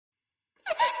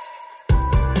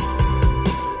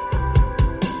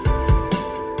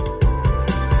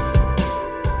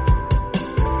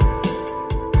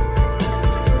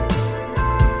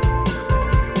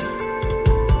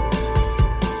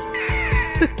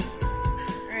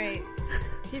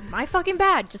My fucking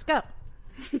bad. Just go.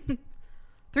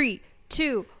 3,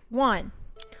 2, 1.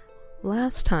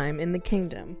 Last time in the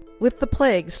kingdom. With the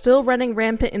plague still running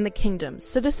rampant in the kingdom,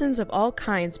 citizens of all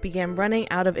kinds began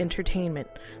running out of entertainment.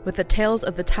 With the tales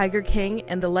of the Tiger King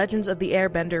and the legends of the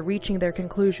Airbender reaching their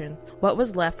conclusion, what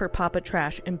was left for Papa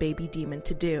Trash and Baby Demon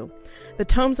to do? The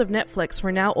tomes of Netflix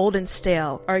were now old and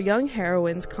stale. Our young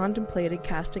heroines contemplated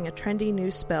casting a trendy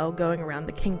new spell going around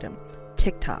the kingdom: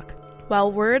 TikTok.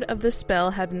 While word of the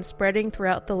spell had been spreading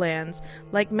throughout the lands,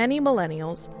 like many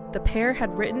millennials, the pair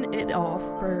had written it off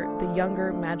for the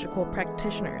younger magical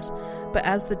practitioners. But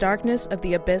as the darkness of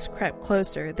the abyss crept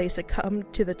closer, they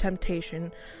succumbed to the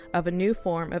temptation of a new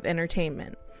form of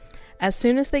entertainment. As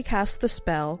soon as they cast the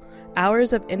spell,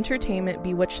 hours of entertainment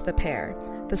bewitched the pair.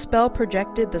 The spell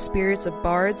projected the spirits of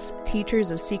bards,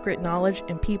 teachers of secret knowledge,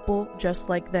 and people just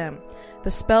like them. The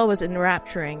spell was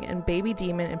enrapturing, and Baby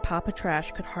Demon and Papa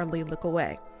Trash could hardly look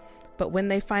away. But when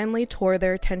they finally tore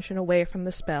their attention away from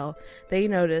the spell, they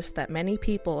noticed that many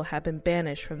people had been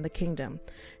banished from the kingdom,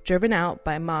 driven out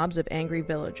by mobs of angry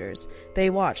villagers. They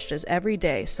watched as every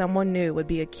day someone new would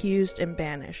be accused and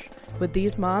banished. Would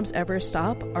these mobs ever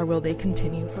stop, or will they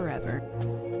continue forever?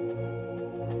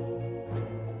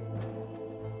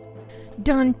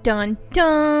 Dun dun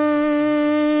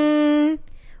dun!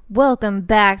 Welcome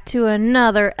back to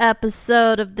another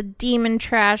episode of the Demon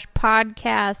Trash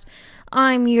Podcast.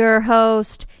 I'm your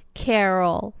host,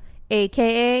 Carol,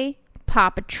 aka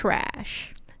Papa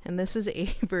Trash. And this is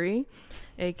Avery,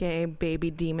 aka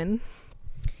Baby Demon.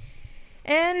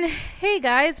 And hey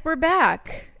guys, we're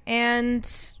back. And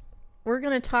we're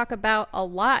going to talk about a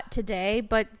lot today,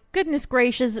 but goodness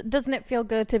gracious, doesn't it feel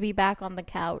good to be back on the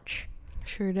couch?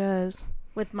 Sure does.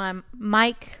 With my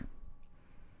mic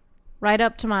right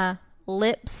up to my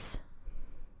lips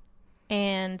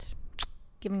and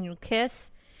giving you a kiss.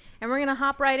 And we're going to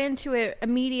hop right into it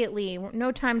immediately.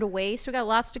 No time to waste. We got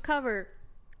lots to cover.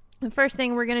 The first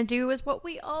thing we're going to do is what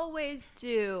we always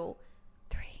do.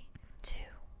 3, 2,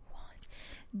 1.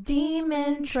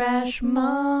 Demon Trash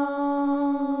Moments.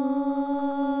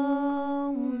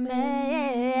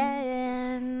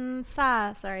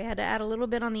 Sorry, I had to add a little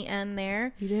bit on the end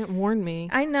there. You didn't warn me.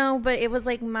 I know, but it was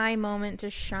like my moment to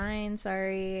shine.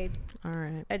 Sorry. All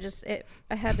right. I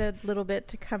had a little bit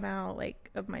to come out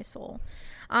like of my soul.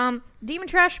 Demon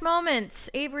Trash Moments.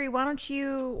 Avery, why don't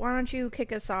you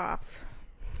kick us off?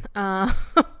 My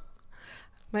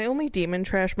only Demon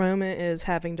Trash moment is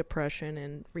having depression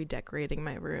and redecorating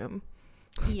my room.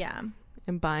 Yeah.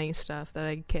 And buying stuff that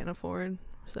I can't afford.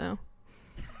 So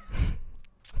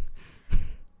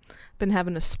been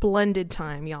having a splendid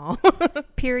time, y'all.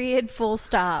 Period, full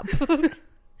stop.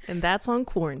 And that's on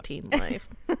quarantine life.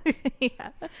 Yeah.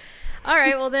 All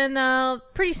right, well then,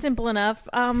 pretty simple enough.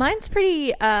 Mine's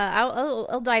pretty,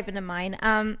 I'll dive into mine.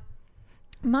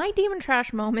 My Demon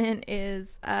Trash moment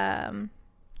is, it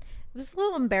was a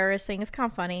little embarrassing. It's kind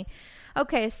of funny.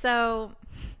 Okay, so,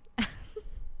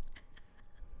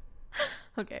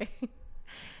 okay.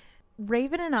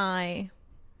 Raven and I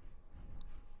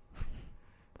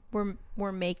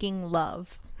were making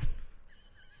love.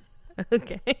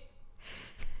 Okay.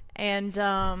 And,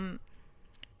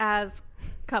 as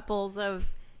couples of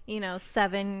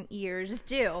 7 years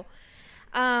do,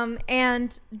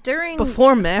 and during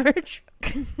before marriage.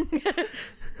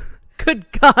 Good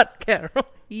God, Carol.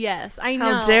 Yes, I know.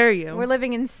 How dare you? We're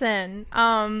living in sin.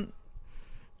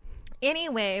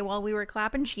 Anyway, while we were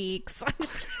clapping cheeks,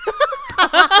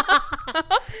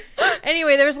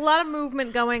 anyway, there was a lot of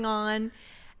movement going on,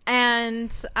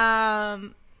 and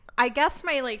I guess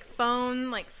my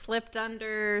phone slipped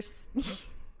under.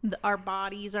 Our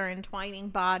bodies, our entwining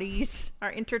bodies,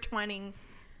 our intertwining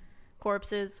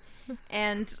corpses,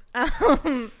 and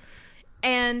my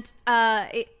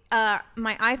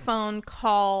iPhone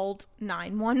called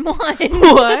 911.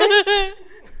 What?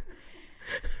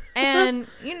 And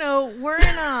we're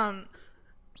in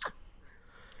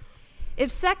if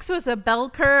sex was a bell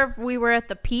curve, we were at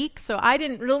the peak, so I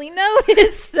didn't really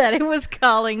notice that it was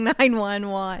calling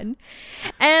 911.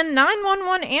 And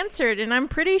 911 answered, and I'm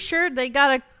pretty sure they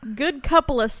got a good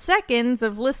couple of seconds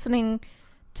of listening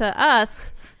to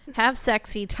us have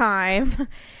sexy time.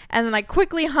 And then I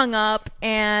quickly hung up,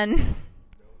 and there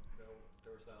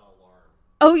was an alarm.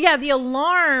 Oh yeah, the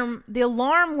alarm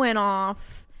went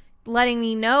off, letting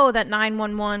me know that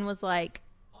 911 was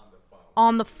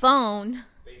on the phone.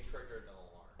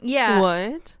 Yeah.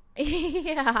 What?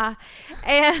 Yeah.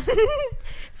 And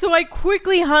so I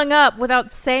quickly hung up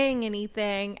without saying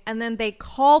anything, and then they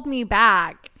called me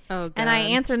back. Oh, God. And I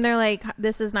answered and they're like,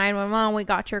 this is 911. We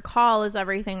got your call. Is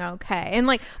everything okay? And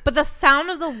like, but the sound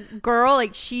of the girl,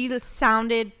 like she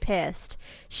sounded pissed.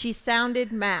 She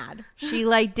sounded mad. She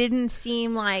like didn't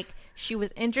seem like she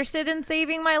was interested in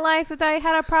saving my life if I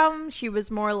had a problem. She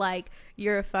was more like,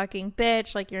 you're a fucking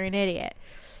bitch. Like you're an idiot.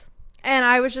 And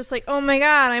I was just like, oh my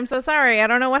God, I'm so sorry. I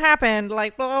don't know what happened.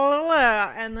 Like, blah, blah,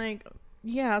 blah. And like,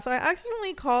 yeah. So I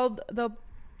accidentally called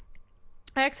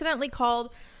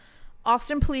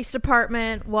Austin Police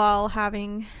Department while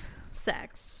having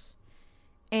sex.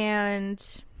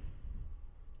 And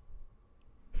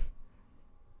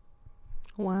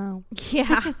wow.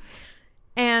 yeah.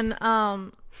 And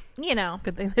you know,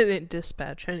 Good thing they didn't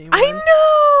dispatch anyone. I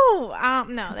know.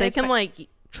 No, they can like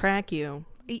track you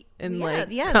and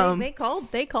come.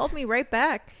 They called me right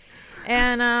back.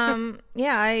 And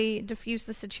yeah, I diffused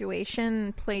the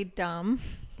situation, played dumb,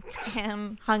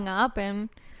 and hung up, and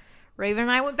Raven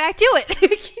and I went back to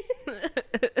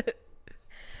it.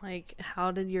 Like,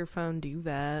 how did your phone do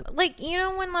that? Like, you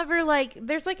know, whenever like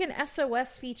there's like an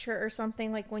SOS feature or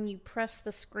something, like when you press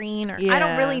the screen, or I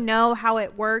don't really know how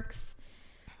it works.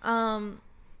 But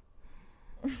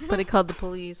it called the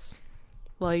police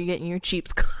while you're getting your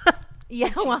cheeks clapped. Yeah,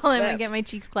 while I'm gonna get my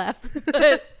cheeks clapped.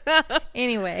 But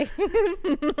anyway.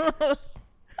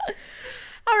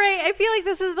 All right, I feel like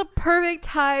this is the perfect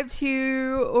time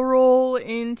to roll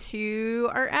into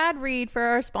our ad read for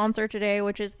our sponsor today,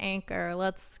 which is Anchor.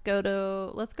 Let's go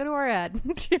to our ad.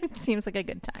 It seems like a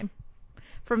good time.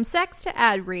 From sex to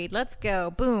ad read. Let's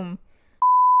go. Boom.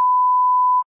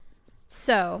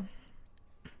 So,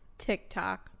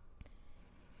 TikTok.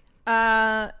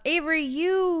 Avery,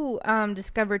 you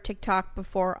discovered TikTok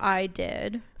before I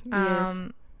did. Yes.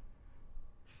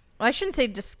 Well, I shouldn't say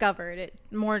discovered it,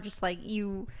 more just like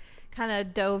you kind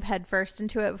of dove headfirst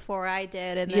into it before I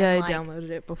did, and then I downloaded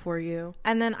it before you,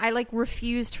 and then I like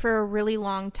refused for a really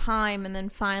long time, and then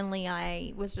finally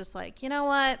I was just like, you know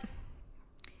what,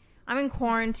 I'm in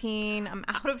quarantine, I'm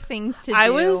out of things to do. I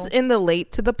was in the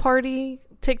late to the party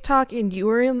TikTok, and you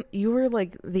were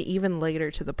like the even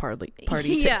later to the party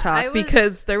Yeah, TikTok,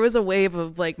 because there was a wave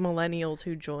of like millennials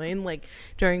who joined like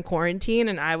during quarantine,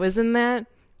 and I was in that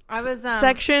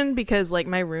section because like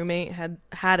my roommate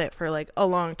had it for like a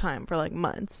long time, for like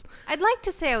months. I'd like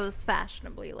to say I was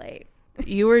fashionably late.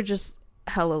 You were just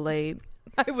hella late.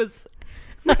 I was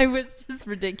just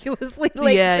ridiculously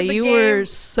late. Yeah, to the you game. were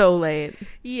so late.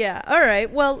 Yeah. All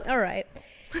right. Well, all right.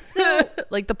 So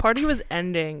like the party was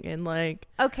ending, and like,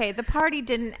 okay, the party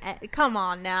didn't come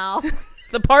on now.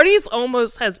 the party's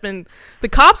almost has been, the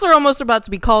cops are almost about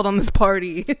to be called on this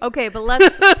party. Okay, but let's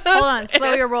hold on,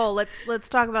 slow your roll. Let's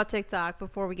talk about TikTok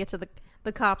before we get to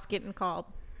the cops getting called.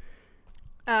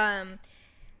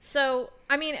 So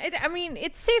I mean,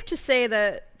 it's safe to say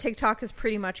that TikTok is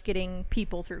pretty much getting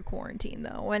people through quarantine,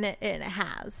 though, and it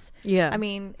has. Yeah. I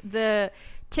mean, the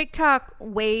TikTok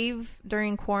wave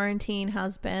during quarantine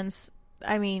has been,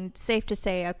 I mean, safe to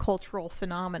say, a cultural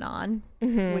phenomenon.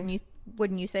 Mm-hmm.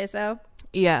 Wouldn't you say so?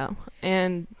 Yeah,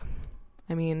 and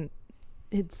I mean,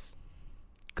 it's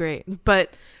great,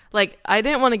 but like I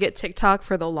didn't want to get TikTok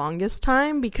for the longest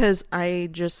time because I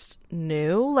just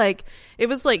knew like it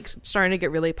was like starting to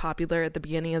get really popular at the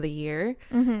beginning of the year,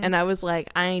 and I was like,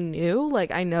 I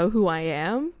know who I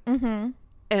am,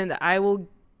 and I will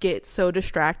get so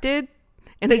distracted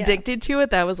and addicted to it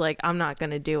that I was like, I'm not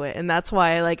gonna do it. And that's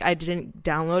why I didn't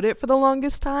download it for the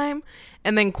longest time.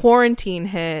 And then quarantine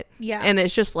hit, and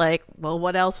it's just like, well,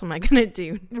 what else am I gonna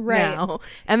do now?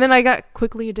 And then I got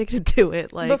quickly addicted to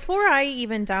it. Like, before I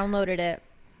even downloaded it,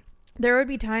 there would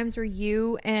be times where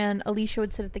you and Alicia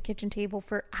would sit at the kitchen table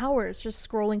for hours just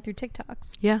scrolling through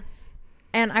TikToks. Yeah.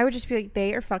 And I would just be like,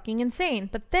 they are fucking insane.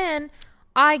 But then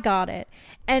I got it.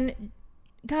 And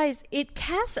guys, it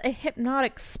casts a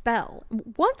hypnotic spell.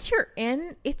 Once you're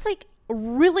in, it's like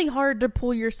really hard to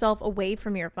pull yourself away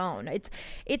from your phone. It's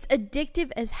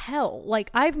addictive as hell.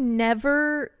 Like, I've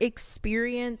never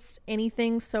experienced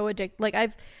anything so addictive. Like, I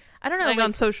don't know, like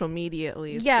on social media at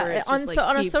least. Yeah, on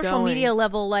a social media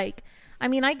level, like, I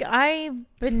mean,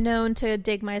 I've been known to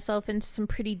dig myself into some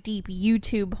pretty deep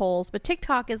YouTube holes, but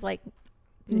TikTok is like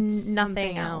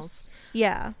nothing else.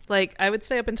 Yeah, like I would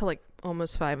stay up until like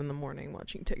almost 5 a.m.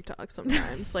 watching TikTok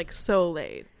sometimes. Like, so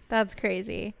late. That's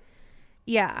crazy.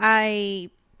 Yeah, I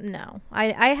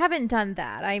haven't done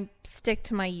that. I stick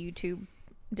to my YouTube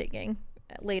digging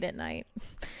late at night.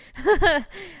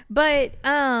 But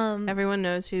everyone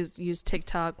knows who's used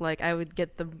TikTok. Like, I would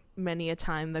get the many a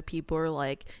time that people are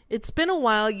like, it's been a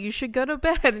while, you should go to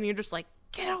bed, and you're just like,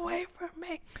 get away from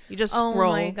me. You just Oh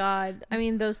scroll. my god! I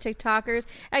mean, those TikTokers.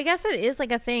 I guess it is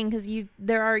like a thing because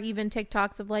there are even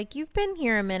TikToks of like, you've been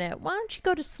here a minute. Why don't you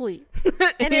go to sleep?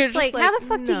 And you're it's just like, how the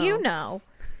fuck do you know?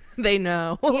 They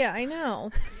know. Yeah, I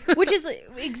know. Which is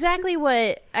exactly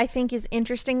what I think is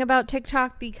interesting about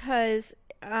TikTok because,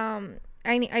 I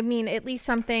mean, at least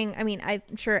something. I mean,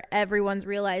 I'm sure everyone's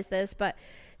realized this, but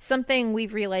something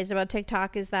we've realized about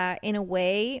TikTok is that in a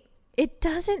way, it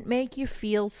doesn't make you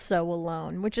feel so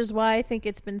alone, which is why I think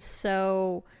it's been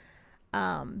so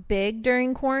big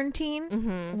during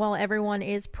quarantine while everyone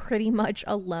is pretty much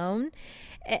alone.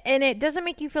 And it doesn't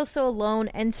make you feel so alone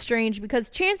and strange because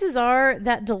chances are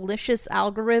that delicious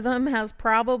algorithm has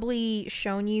probably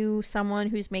shown you someone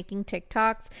who's making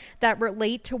TikToks that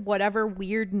relate to whatever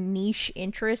weird niche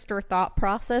interest or thought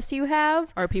process you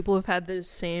have. Are people who've had the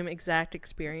same exact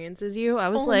experience as you? I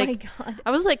was Oh my God.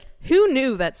 I was like, who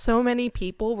knew that so many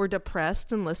people were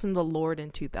depressed and listened to Lorde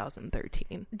in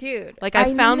 2013? Dude, Like,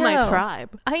 I found my know.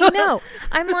 tribe. I know.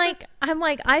 I'm like,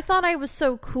 I thought I was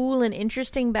so cool and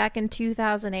interesting back in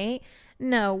 2008.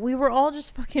 No, we were all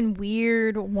just fucking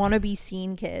weird wannabe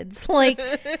scene kids, like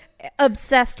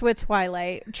obsessed with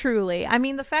Twilight. Truly, I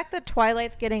mean, the fact that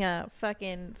Twilight's getting a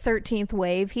fucking 13th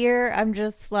wave here, I'm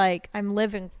just like, I'm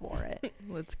living for it.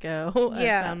 Let's go.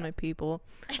 Yeah. I found my people.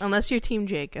 Unless you're Team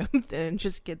Jacob, then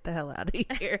just get the hell out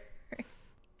of here.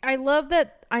 I love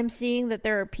that I'm seeing that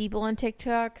there are people on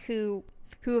TikTok who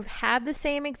have had the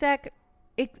same exact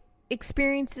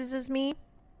experiences as me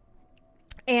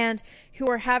and who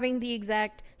are having the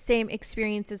exact same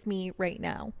experience as me right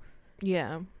now.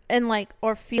 Yeah. And like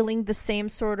are feeling the same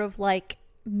sort of like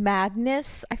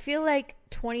madness. I feel like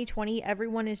 2020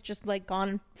 everyone is just like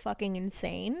gone fucking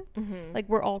insane. Like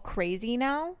we're all crazy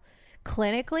now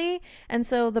clinically, and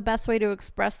so the best way to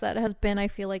express that has been, I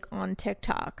feel like, on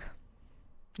TikTok.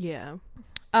 Yeah.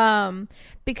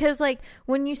 Because like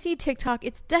when you see TikTok,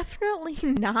 it's definitely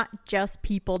not just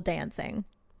people dancing.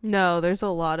 No, there's a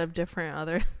lot of different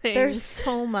other things. There's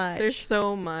so much. There's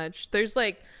so much. There's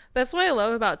like, that's what I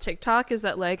love about TikTok is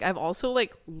that like I've also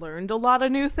like learned a lot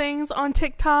of new things on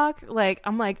TikTok. Like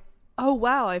I'm like, oh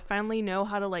wow, I finally know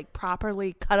how to like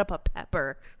properly cut up a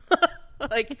pepper.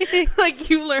 like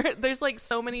you learn, there's like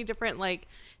so many different like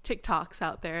TikToks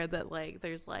out there that like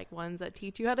there's like ones that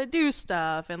teach you how to do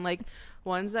stuff and like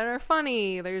ones that are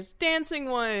funny. There's dancing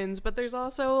ones, but there's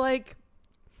also like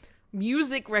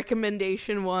music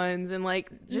recommendation ones and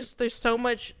like just there's so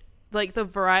much, like the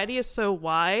variety is so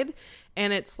wide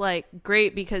and it's like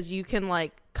great because you can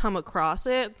like come across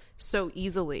it so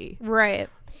easily. Right.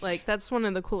 Like that's one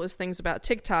of the coolest things about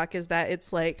TikTok is that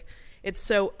it's like it's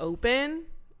so open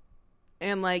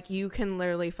and like you can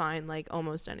literally find like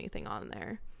almost anything on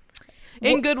there.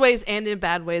 In good ways and in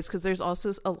bad ways, because there's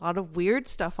also a lot of weird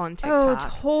stuff on TikTok.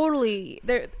 Oh, totally.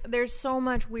 There's so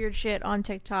much weird shit on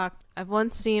TikTok. I've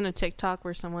once seen a TikTok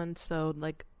where someone sewed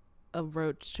like a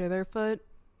roach to their foot.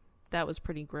 That was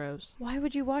pretty gross. Why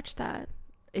would you watch that?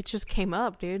 It just came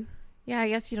up, dude. Yeah, I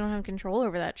guess you don't have control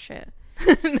over that shit.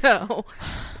 No.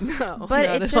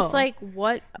 But it's just like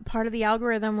what part of the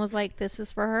algorithm was like, this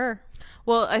is for her.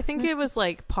 Well, I think it was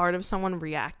like part of someone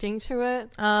reacting to it.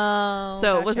 Oh,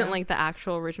 so it wasn't like the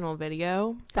actual original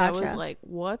video. That was Gotcha. like,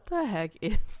 what the heck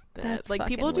is that? That's like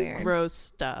people fucking do weird. gross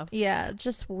stuff. Yeah,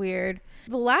 just weird.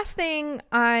 The last thing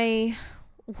I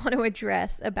want to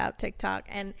address about TikTok,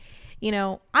 and you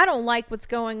know, I don't like what's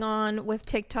going on with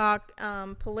TikTok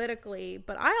politically,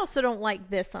 but I also don't like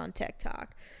this on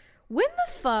TikTok. When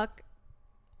the fuck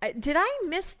did I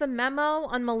miss the memo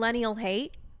on millennial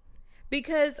hate?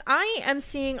 Because I am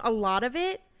seeing a lot of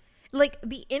it. Like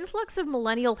the influx of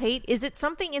millennial hate, is it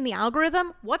something in the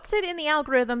algorithm? What's it in the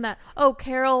algorithm that, oh,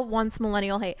 Carol wants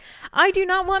millennial hate? I do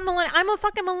not want millennial. I'm a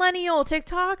fucking millennial,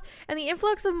 TikTok. And the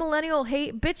influx of millennial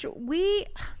hate, bitch,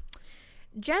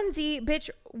 Gen Z, bitch,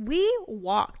 we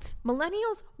walked.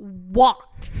 Millennials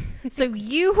walked. So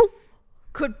you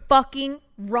could fucking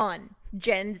run,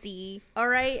 Gen Z. All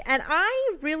right? And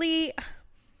I really...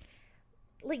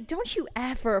 like, don't you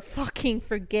ever fucking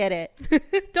forget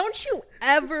it. Don't you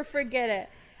ever forget it.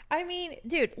 I mean,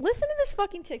 dude, listen to this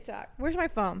fucking TikTok. Where's my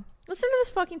phone? Listen to this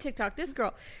fucking TikTok. This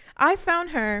girl. I found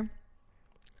her.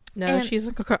 No, And- she's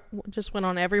just went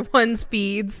on everyone's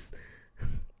feeds.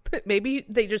 Maybe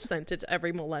they just sent it to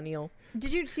every millennial.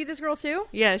 Did you see this girl too?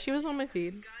 Yeah, she was on my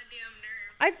feed. Goddamn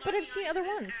nerve. But I've seen other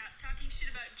Logging onto ones. this app, talking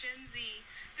shit about Gen Z.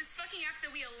 This fucking app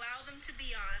that we allow them to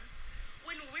be on.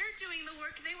 When we're doing the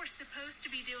work they were supposed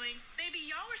to be doing. Baby,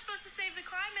 y'all were supposed to save the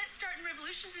climate, starting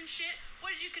revolutions and shit.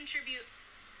 What did you contribute?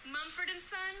 Mumford and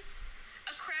Sons?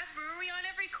 A craft brewery on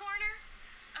every corner?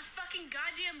 a fucking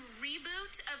goddamn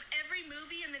reboot of every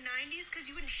movie in the 90s because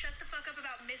you wouldn't shut the fuck up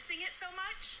about missing it so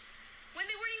much? When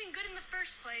they weren't even good in the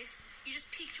first place, you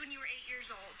just peaked when you were 8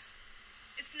 years old.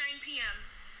 It's 9 p.m.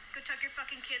 Go tuck your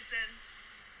fucking kids in.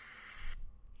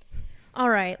 All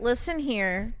right, listen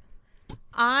here.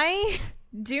 I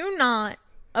do not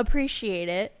appreciate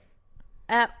it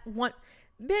at one.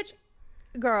 Bitch,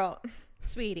 girl,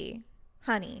 sweetie,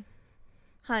 honey.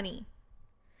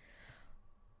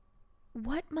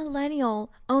 What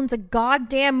millennial owns a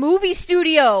goddamn movie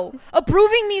studio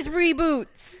approving these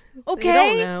reboots?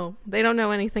 Okay? They don't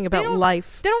know anything about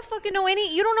life. They don't fucking know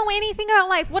you don't know anything about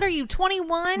life. What are you,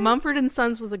 21? Mumford &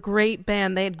 Sons was a great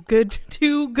band. They had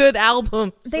two good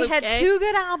albums. They had 2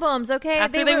 good albums, okay?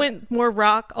 After they went more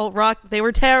alt rock, they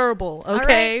were terrible,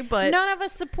 okay? Right? But none of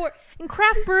us support. And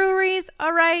craft breweries,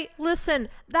 all right? Listen,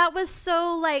 that was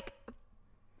so, like,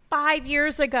 5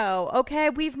 years ago, okay?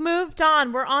 We've moved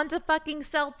on. We're on to fucking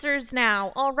seltzers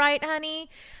now. All right, honey?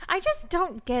 I just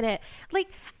don't get it. Like,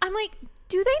 I'm like,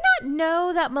 do they not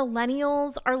know that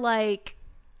millennials are like,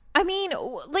 I mean,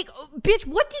 like, bitch,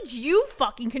 what did you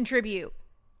fucking contribute?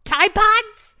 Tide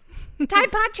Pods?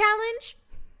 Tide Pod Challenge?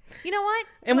 You know what?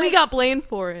 And we got blamed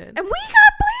for it.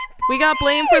 We got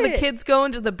blamed for the kids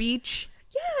going to the beach.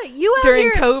 Yeah, you out during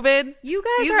here, COVID. You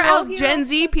guys These are all out here, Gen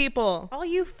Z people. All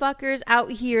you fuckers out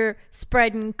here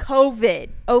spreading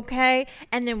COVID, okay?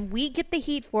 And then we get the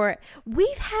heat for it.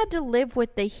 We've had to live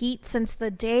with the heat since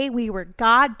the day we were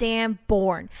goddamn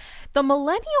born. The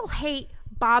millennial hate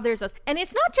bothers us. And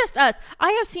it's not just us.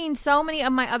 I have seen so many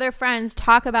of my other friends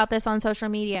talk about this on social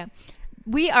media.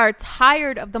 We are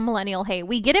tired of the millennial hate.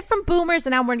 We get it from boomers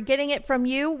and now we're getting it from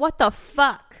you. What the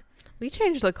fuck? We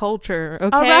changed the culture,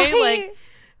 okay? All right? Like,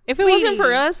 if it wasn't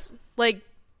for us, like,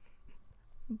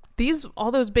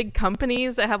 all those big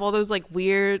companies that have all those, like,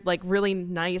 weird, like, really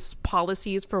nice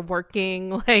policies for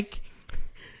working, like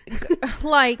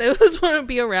those wouldn't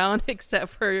be around except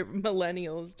for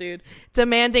millennials, dude.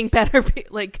 Demanding better,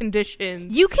 like,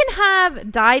 conditions. You can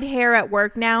have dyed hair at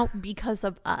work now because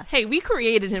of us. Hey, we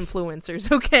created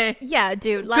influencers, okay? Yeah,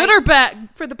 dude. Like, good or bad,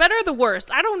 for the better or the worse,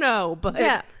 I don't know, but...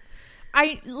 Yeah.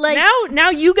 I like now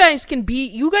you guys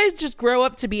just grow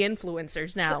up to be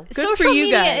influencers now. Good social for you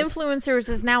media guys. Influencers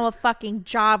is now a fucking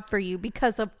job for you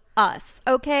because of us,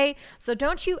 okay? So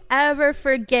don't you ever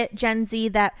forget, Gen Z,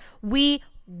 that we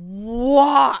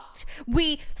walked,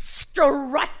 we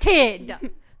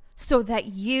strutted so that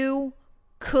you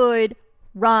could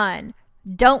run.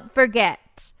 Don't forget.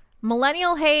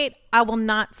 Millennial hate, I will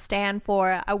not stand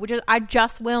for it. I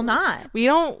just will not. We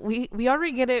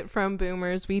already get it from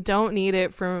boomers. We don't need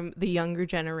it from the younger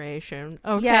generation.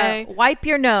 Okay. Yeah, wipe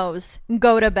your nose and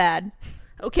go to bed.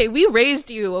 Okay, we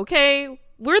raised you, okay?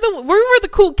 We were the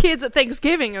cool kids at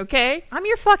Thanksgiving, okay? I'm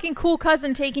your fucking cool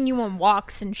cousin taking you on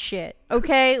walks and shit,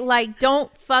 okay? Like,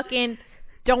 don't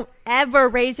ever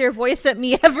raise your voice at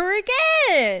me ever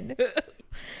again.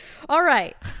 All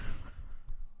right.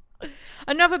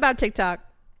 Enough about TikTok.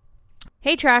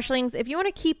 Hey, Trashlings, if you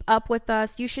want to keep up with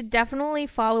us, you should definitely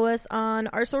follow us on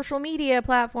our social media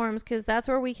platforms because that's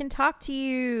where we can talk to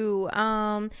you.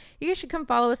 You guys should come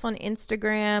follow us on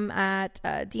Instagram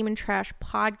at Demon Trash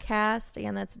Podcast.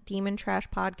 Again, that's Demon Trash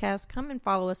Podcast. Come and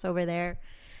follow us over there.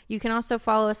 You can also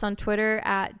follow us on Twitter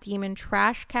at Demon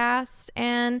Trashcast.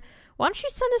 And why don't you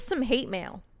send us some hate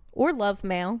mail or love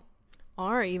mail?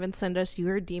 Or even send us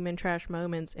your demon trash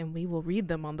moments and we will read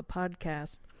them on the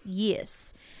podcast.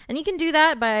 Yes. And you can do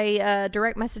that by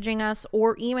direct messaging us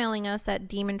or emailing us at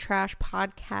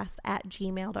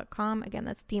demontrashpodcast@gmail.com. Again,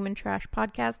 that's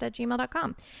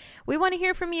demontrashpodcast@gmail.com. We want to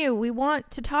hear from you. We want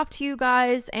to talk to you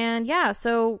guys. And yeah,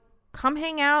 so come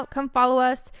hang out. Come follow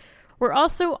us. We're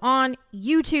also on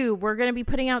YouTube. We're going to be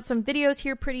putting out some videos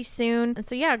here pretty soon. And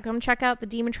so yeah, come check out the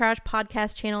Demon Trash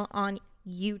Podcast channel on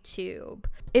YouTube.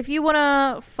 If you want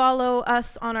to follow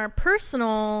us on our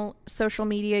personal social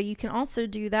media, you can also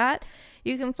do that.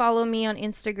 You can follow me on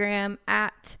Instagram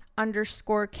at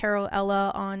 _Carol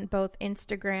Ella on both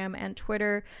Instagram and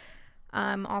Twitter.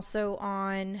 I'm also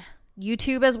on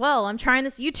YouTube as well. I'm trying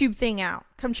this YouTube thing out.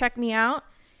 Come check me out.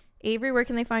 Avery, where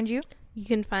can they find you? You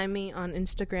can find me on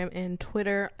Instagram and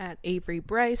Twitter at Avery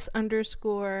Bryce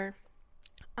 _.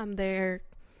 I'm there.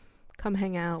 Come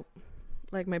hang out.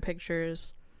 Like my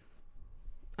pictures.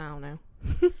 I don't know.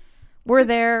 We're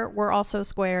there. We're also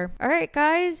square. All right,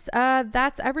 guys.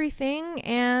 That's everything.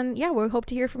 And yeah, we hope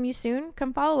to hear from you soon.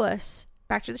 Come follow us.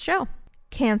 Back to the show.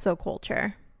 Cancel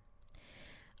culture.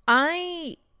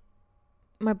 My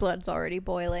blood's already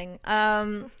boiling.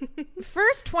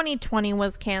 First 2020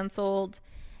 was canceled.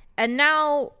 And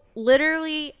now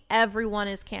literally everyone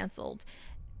is canceled.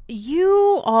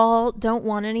 You all don't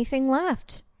want anything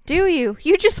left, do you?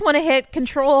 You just want to hit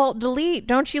Control Delete,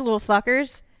 don't you, little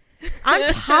fuckers?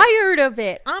 I'm tired of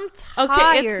it. I'm tired.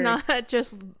 Okay, it's not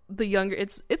just the younger.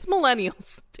 It's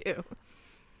millennials too.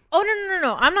 Oh,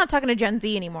 no. I'm not talking to Gen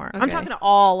Z anymore. I'm Okay. talking to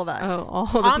all of us. Oh, all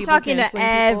the I'm people talking to canceling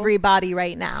people? everybody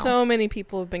right now. So many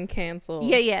people have been canceled.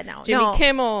 yeah, no. Jimmy no.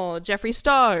 Kimmel, Jeffree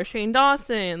Star, Shane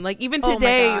Dawson. Like even Oh my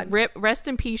today, God. rest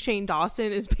in peace, Shane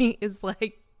Dawson is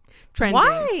like trending.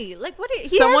 Why? Like, what?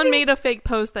 Someone made a fake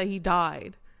post that he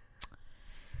died.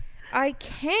 I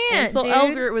can't. Ansel dude.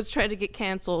 Elgort was trying to get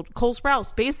canceled. Cole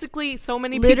Sprouse. Basically, so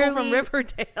many people from Literally.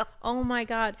 Riverdale. Oh my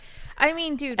God. I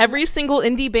mean, dude. Every single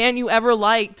indie band you ever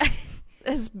liked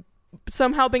has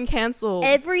somehow been canceled.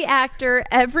 Every actor,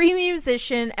 every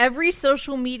musician, every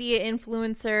social media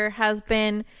influencer has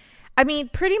been, I mean,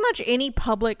 pretty much any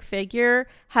public figure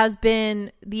has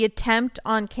been, the attempt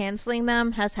on canceling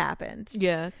them has happened.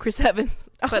 Yeah, Chris Evans.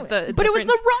 But But it was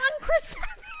the wrong Chris Evans.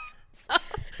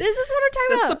 This is what I'm talking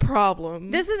That's about. the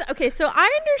problem. This is okay. So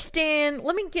I understand.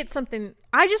 Let me get something.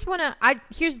 I just want to.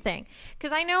 Here's the thing,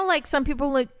 because I know like some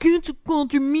people like cancel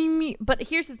culture, me. But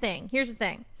here's the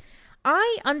thing.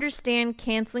 I understand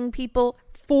canceling people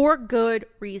for good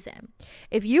reason.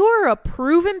 If you are a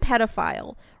proven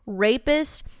pedophile,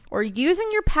 rapist, or using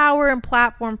your power and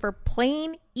platform for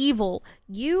plain evil,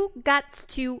 you got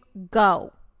to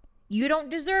go. You don't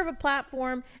deserve a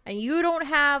platform, and you don't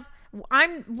have.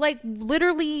 I'm like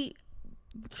literally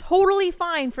totally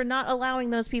fine for not allowing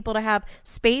those people to have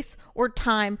space or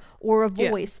time or a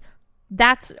voice.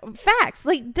 That's facts.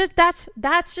 Like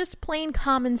that's just plain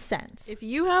common sense. If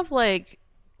you have like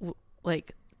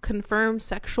confirmed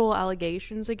sexual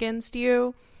allegations against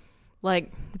you,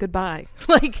 like goodbye.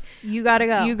 Like You gotta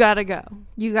go. you gotta go.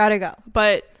 You gotta go.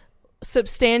 But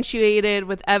substantiated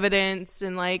with evidence,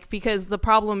 and like, because the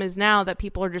problem is now that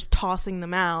people are just tossing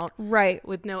them out Right.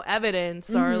 with no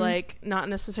evidence, or like not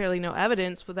necessarily no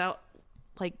evidence, without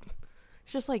like,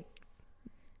 it's just like,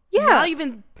 Yeah. not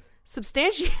even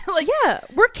substantiated. Like, Yeah.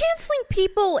 We're canceling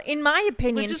people, in my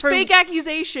opinion, just for fake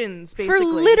accusations, basically. for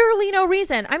literally no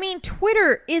reason. I mean,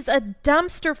 Twitter is a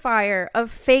dumpster fire of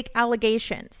fake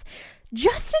allegations.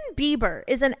 Justin Bieber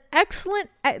is an excellent.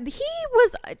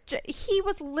 He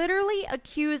was literally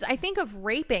accused, I think, of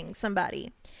raping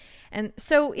somebody, and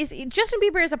so Justin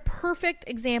Bieber is a perfect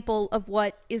example of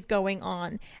what is going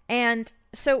on. And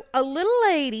so a little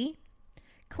lady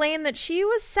claimed that she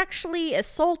was sexually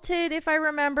assaulted. If I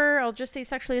remember, I'll just say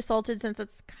sexually assaulted since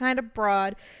it's kind of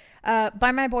broad,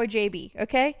 by my boy JB.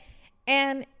 Okay.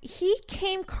 And he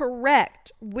came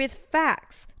correct with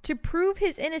facts to prove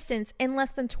his innocence in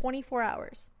less than 24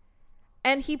 hours.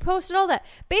 And he posted all that.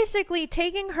 Basically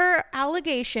taking her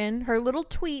allegation, her little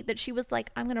tweet that she was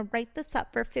like, I'm going to write this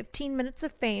up for 15 minutes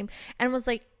of fame, and was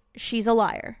like, she's a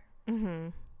liar. Mm-hmm.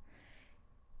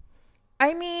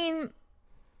 I mean,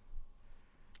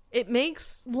 It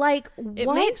makes like, it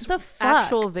what makes the fuck?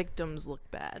 actual victims look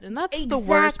bad, and that's the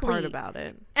worst part Exactly. about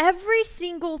it. Every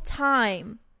single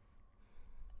time.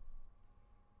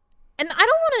 And I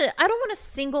don't want to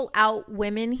single out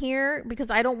women here, because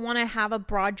I don't want to have a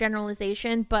broad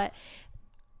generalization, but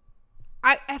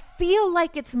I feel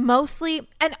like it's mostly,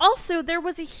 and also there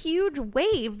was a huge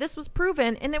wave. This was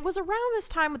proven, and it was around this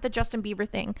time with the Justin Bieber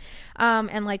thing,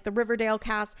 and like the Riverdale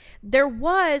cast.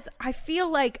 I feel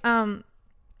like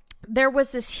there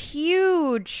was this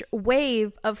huge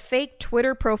wave of fake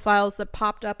Twitter profiles that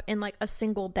popped up in like a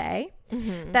single day,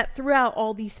 that threw out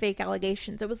all these fake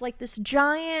allegations. It was like this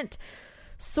giant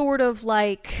sort of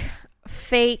like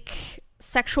fake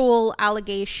sexual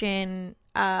allegation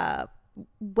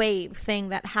wave thing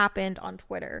that happened on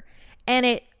Twitter, and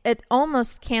it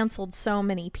almost canceled so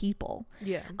many people.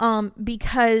 Yeah.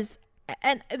 Because,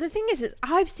 and the thing is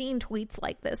I've seen tweets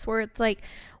like this where it's like,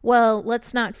 well,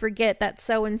 let's not forget that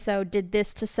so and so did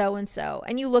this to so and so,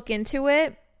 and you look into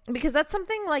it, because that's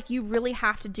something like you really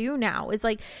have to do now, is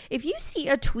like, if you see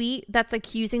a tweet that's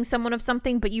accusing someone of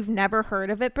something but you've never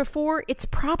heard of it before, it's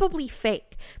probably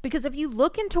fake. Because if you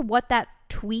look into what that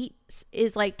tweet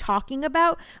is like talking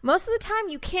about, most of the time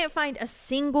you can't find a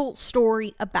single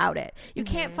story about it. You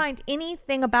can't find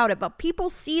anything about it, but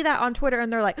people see that on Twitter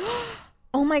and they're like,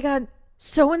 oh my God,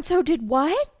 so and so did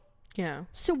what? Yeah.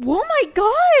 So, oh my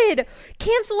God,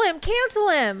 cancel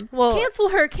him, Well, cancel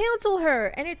her.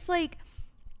 And it's like,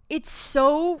 It's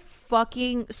so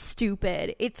fucking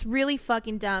stupid. It's really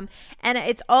fucking dumb. And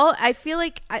it's all, I feel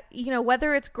like,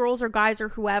 whether it's girls or guys or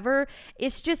whoever,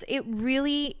 it's just, it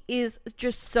really is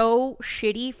just so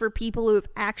shitty for people who have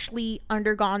actually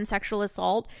undergone sexual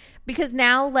assault. Because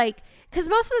now, like, because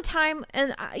most of the time,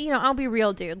 and, I'll be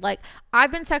real, dude. Like,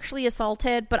 I've been sexually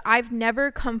assaulted, but I've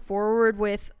never come forward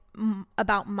with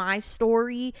about my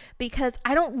story because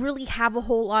I don't really have a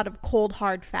whole lot of cold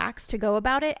hard facts to go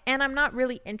about it, and I'm not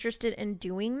really interested in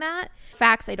doing that.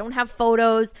 Facts, I don't have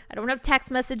photos, I don't have text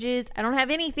messages, I don't have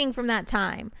anything from that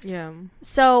time. Yeah.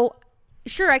 So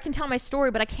sure, I can tell my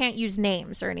story, but I can't use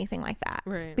names or anything like that.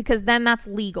 Right. Because then that's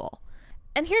legal.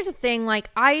 And here's the thing, like,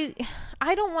 I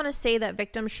don't want to say that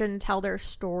victims shouldn't tell their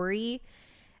story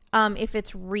if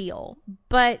it's real,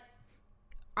 but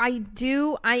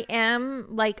I am,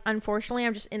 like, unfortunately,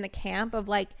 I'm just in the camp of,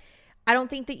 like, I don't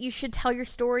think that you should tell your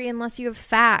story unless you have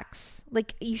facts.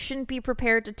 Like, you shouldn't be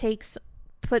prepared to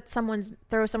throw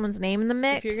someone's name in the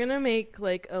mix. If you're going to make,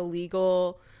 like, a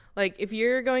legal, like, if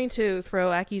you're going to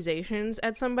throw accusations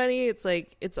at somebody, it's,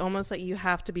 like, it's almost like you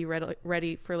have to be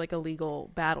ready for, like, a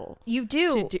legal battle. You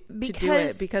do. To do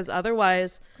it. Because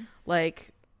otherwise,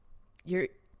 like, you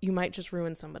might just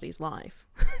ruin somebody's life.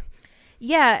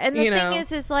 Yeah, and the thing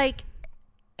is like,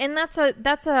 and that's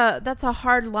a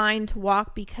hard line to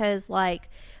walk because, like,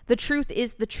 the truth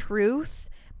is the truth,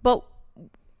 but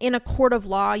in a court of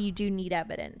law, you do need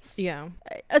evidence. Yeah.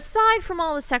 Aside from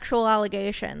all the sexual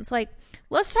allegations, like,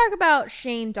 let's talk about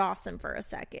Shane Dawson for a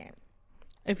second.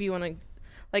 If you want to,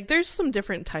 like, there's some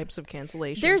different types of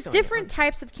cancellations. There's different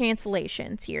types of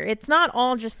cancellations here. It's not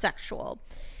all just sexual.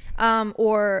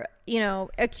 Or,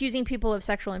 accusing people of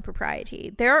sexual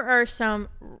impropriety. There are some,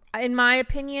 in my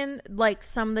opinion, like,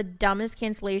 some of the dumbest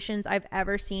cancellations I've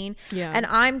ever seen. Yeah. And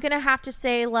I'm going to have to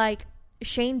say, like,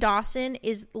 Shane Dawson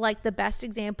is, like, the best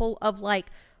example of, like,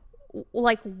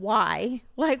 why?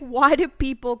 Like, why do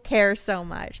people care so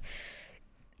much?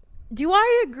 Do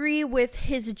I agree with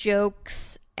his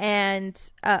jokes and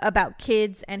about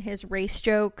kids and his race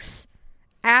jokes?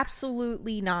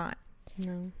 Absolutely not.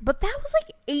 No. But that was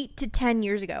like 8 to 10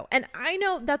 years ago. And I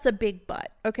know that's a big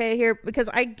but, okay, here, because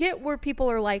I get where people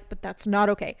are like, but that's not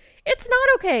okay. It's not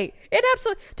okay. It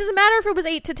absolutely doesn't matter if it was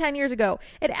 8 to 10 years ago.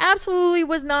 It absolutely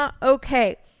was not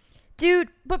okay. Dude,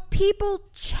 but people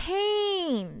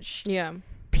change. Yeah.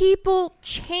 People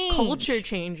change. Culture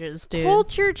changes, dude.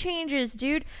 Culture changes,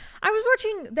 dude. I was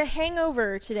watching The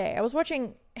Hangover today. I was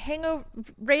watching Hangover.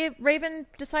 Raven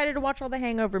decided to watch all the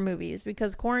Hangover movies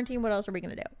because quarantine, what else are we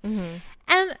going to do? Mm-hmm.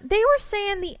 And they were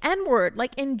saying the N-word,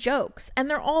 like, in jokes, and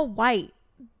they're all white.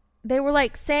 They were,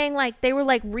 like, saying, like, they were,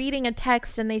 like, reading a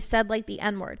text and they said, like, the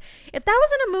N-word. If that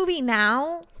was in a movie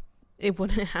now, it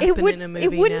wouldn't happen in a movie.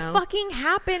 It wouldn't fucking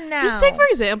happen now. Just take, for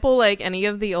example, like, any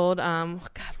of the old, God,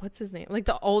 what's his name? Like,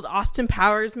 the old Austin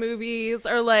Powers movies,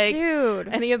 or, like, dude,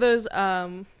 any of those,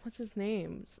 what's his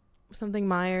name? Something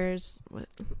Myers. What?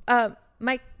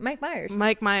 Mike Myers.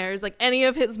 Mike Myers. Like, any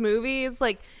of his movies,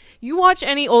 like, you watch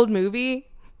any old movie.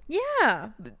 Yeah.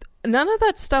 None of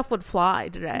that stuff would fly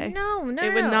today. No.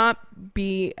 It would not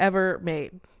be ever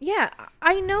made. Yeah,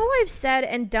 I know I've said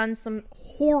and done some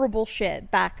horrible shit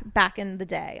back in the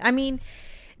day. I mean,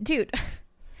 dude,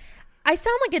 I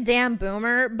sound like a damn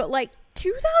boomer, but, like,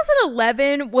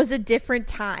 2011 was a different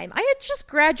time. I had just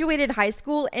graduated high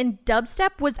school and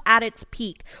dubstep was at its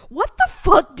peak. What the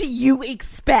fuck do you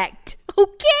expect?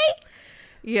 Okay?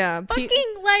 Yeah. Fucking,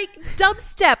 like,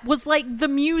 dubstep was, like, the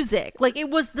music. Like, it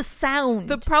was the sound.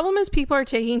 The problem is people are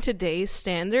taking today's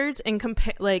standards and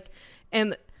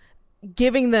and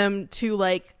giving them to,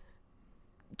 like,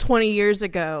 20 years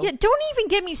ago. Yeah, don't even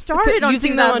get me started on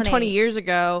using them on 20 years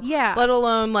ago. Yeah. Let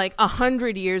alone, like,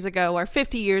 100 years ago or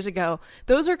 50 years ago.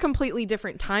 Those are completely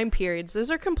different time periods.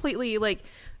 Those are completely, like,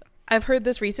 I've heard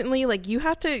this recently, like, you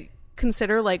have to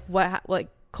consider, like, what, like,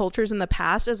 cultures in the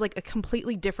past as, like, a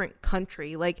completely different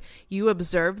country. Like, you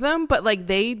observe them, but, like,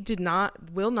 they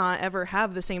will not ever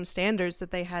have the same standards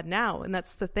that they had now. And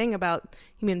that's the thing about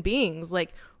human beings.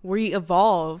 Like, we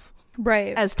evolve,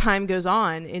 right, as time goes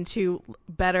on, into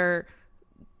better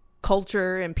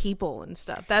culture and people and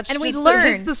stuff. That's and just we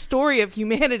learn. the story of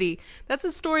humanity. That's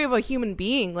the story of a human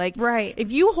being. Like, right,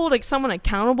 if you hold, like, someone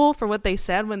accountable for what they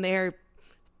said when they're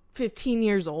 15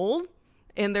 years old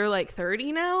and they're, like,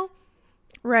 30 now,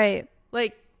 right,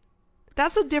 like,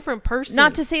 that's a different person.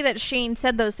 Not to say that Shane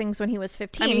said those things when he was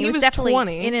 15. I mean, he was definitely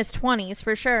 20. In his 20s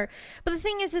for sure. But the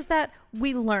thing is that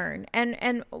we learn,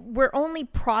 and we're only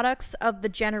products of the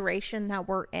generation that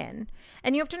we're in.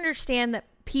 And you have to understand that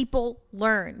people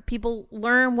learn. People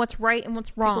learn what's right and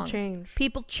what's wrong. People change.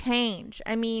 People change.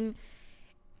 I mean,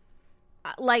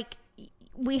 like,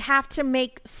 we have to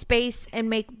make space and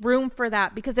make room for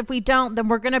that, because if we don't, then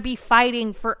we're going to be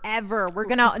fighting forever. We're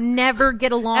going to never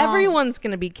get along. Everyone's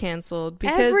going to be canceled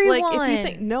because like if you think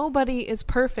Everyone. nobody is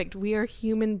perfect, we are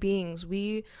human beings.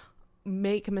 We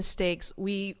make mistakes.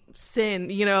 We sin,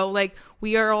 you know, like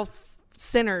we are all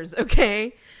sinners,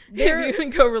 okay? If you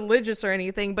go religious or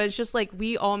anything, but it's just like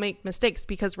we all make mistakes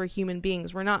because we're human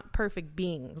beings. We're not perfect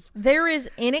beings. There is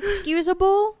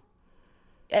inexcusable.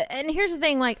 And here's the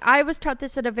thing, like, I was taught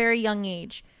this at a very young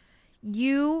age.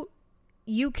 You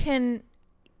can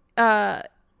forgive,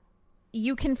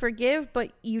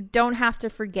 but you don't have to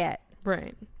forget.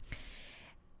 Right.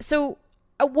 So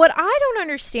what I don't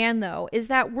understand, though, is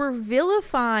that we're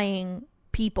vilifying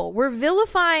people. We're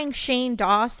vilifying Shane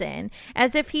Dawson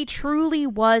as if he truly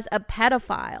was a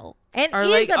pedophile. And Or is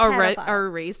like a pedophile. or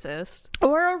racist.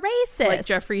 Or a racist. Like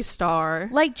Jeffree Star.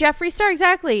 Like Jeffree Star,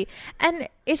 exactly. And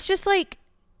it's just like,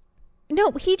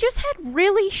 no, he just had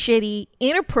really shitty,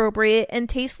 inappropriate, and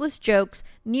tasteless jokes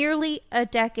nearly a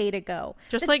decade ago.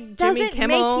 Just That like Jimmy doesn't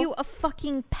Kimmel. make you a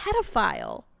fucking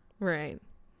pedophile. Right.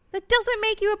 That doesn't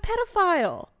make you a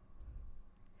pedophile.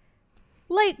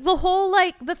 Like the whole,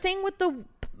 like the thing with the,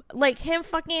 like him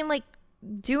fucking like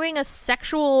doing a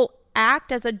sexual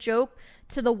act as a joke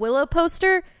to the Willow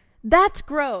poster. That's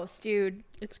gross, dude.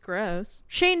 It's gross.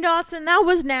 Shane Dawson, that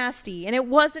was nasty, and it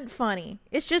wasn't funny.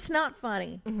 It's just not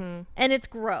funny, and it's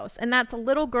gross. And that's a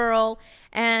little girl,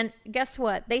 and guess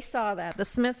what? They saw that. The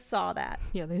Smiths saw that.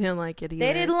 Yeah, they didn't like it either.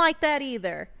 They didn't like that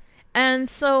either. And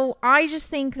so I just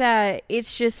think that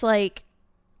it's just like,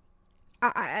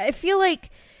 I feel like,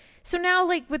 so now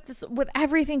like with this, with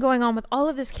everything going on with all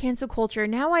of this cancel culture,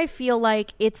 now I feel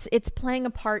like it's playing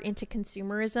a part into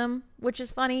consumerism, which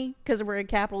is funny because we're a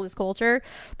capitalist culture.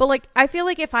 But like, I feel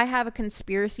like if I have a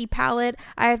conspiracy palette,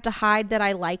 I have to hide that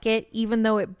I like it, even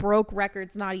though it broke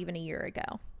records not even a year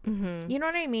ago. You know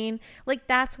what I mean? Like,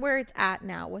 that's where it's at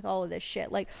now with all of this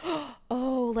shit. Like,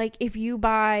 oh, like if you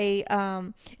buy,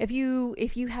 if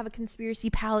you have a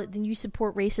conspiracy palette, then you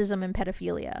support racism and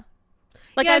pedophilia.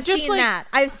 Like, Yeah, I've just seen like- that.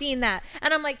 I've seen that.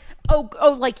 And I'm like,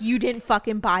 oh, like you didn't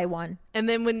fucking buy one. And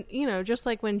then when, you know, just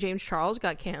like when James Charles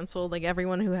got canceled, like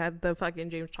everyone who had the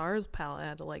fucking James Charles palette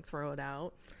had to like throw it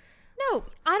out. No,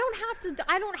 I don't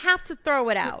have to throw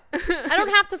it out. I don't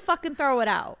have to fucking throw it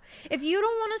out. If you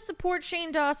don't want to support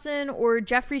Shane Dawson or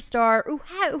Jeffree Star, or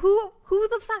who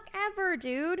the fuck ever,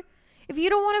 dude. If you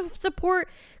don't want to support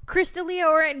Chris D'Elia,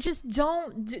 or just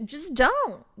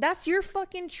don't. That's your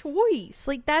fucking choice.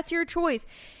 Like, that's your choice.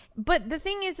 But the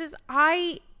thing is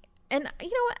and you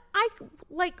know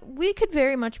what? We could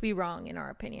very much be wrong in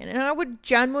our opinion. And I would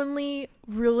genuinely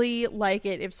really like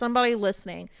it if somebody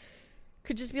listening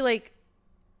could just be like,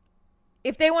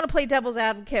 if they want to play devil's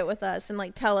advocate with us and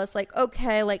like tell us like,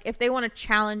 okay, like if they want to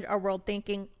challenge our world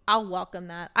thinking, I'll welcome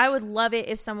that. I would love it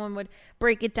if someone would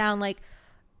break it down like,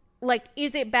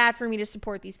 is it bad for me to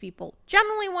support these people?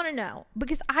 Genuinely want to know,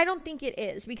 because I don't think it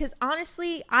is. Because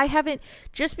honestly, I haven't,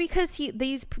 just because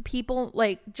these people,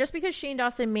 like, just because Shane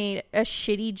Dawson made a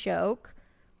shitty joke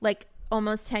like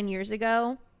almost 10 years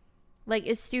ago, like,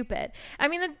 is stupid. I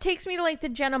mean, that takes me to like the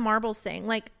Jenna Marbles thing.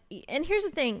 Like, and here's the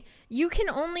thing, you can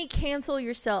only cancel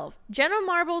yourself. Jenna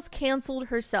Marbles canceled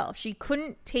herself. She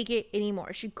couldn't take it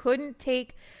anymore. She couldn't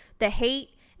take the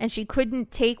hate, and she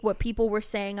couldn't take what people were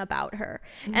saying about her.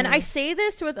 And I say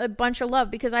this with a bunch of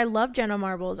love because I love Jenna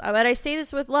Marbles. But I say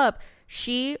this with love.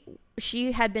 She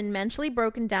had been mentally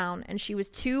broken down, and she was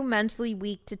too mentally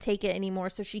weak to take it anymore,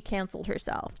 so she canceled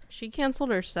herself. She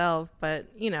canceled herself, but,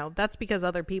 you know, that's because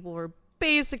other people were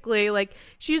basically, like,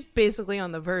 she's basically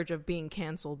on the verge of being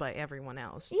canceled by everyone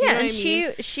else. Yeah, You know and what I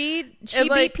mean? she And, beat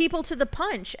like, people to the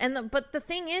punch. But the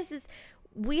thing is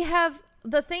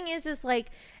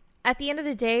like, at the end of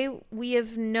the day, we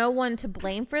have no one to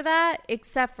blame for that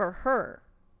except for her,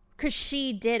 because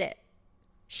she did it.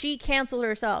 She canceled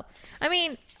herself. I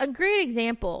mean, a great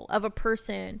example of a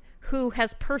person who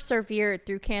has persevered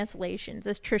through cancellations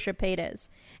is Trisha Paytas,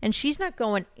 and she's not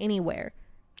going anywhere.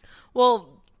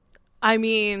 Well, I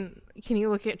mean, can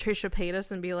you look at Trisha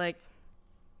Paytas and be like,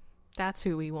 that's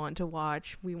who we want to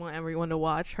watch. We want everyone to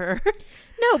watch her.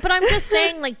 No, but I'm just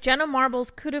saying, like, Jenna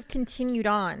Marbles could have continued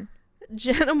on.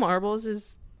 Jenna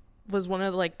Marbles was one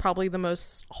of like probably the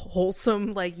most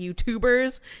wholesome like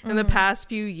YouTubers in the past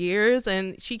few years,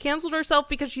 and she canceled herself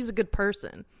because she's a good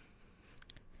person.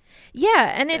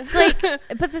 Yeah, and it's like,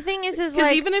 but the thing is Because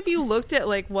like, even if you looked at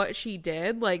like what she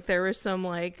did, like there was some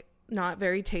like not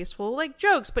very tasteful like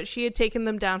jokes, but she had taken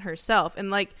them down herself.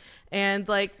 And Also,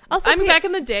 I mean, back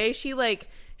in the day, she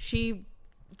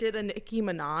did a Nicki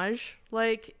Minaj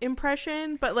like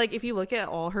impression, but like if you look at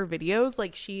all her videos,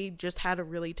 like she just had a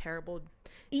really terrible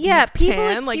Yeah, deep people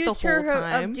tan, accused the her whole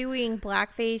time. of doing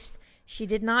blackface. She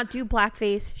did not do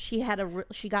blackface.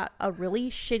 She got a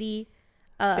really shitty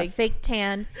fake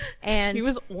tan, and She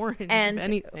was orange, if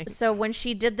anything. so when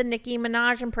she did the Nicki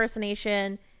Minaj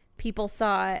impersonation, people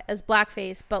saw it as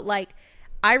blackface. But like,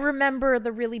 I remember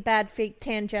the really bad fake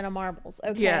tan Jenna Marbles.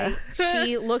 Okay, Yeah.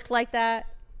 she looked like that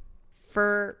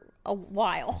for a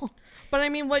while. But I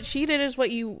mean, what she did is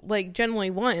what you like generally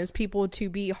want, is people to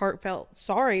be heartfelt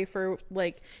sorry for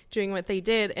like doing what they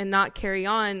did and not carry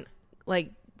on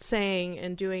like saying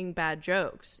and doing bad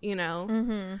jokes, you know?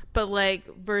 Mm-hmm. But like,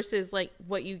 versus like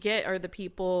what you get are the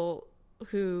people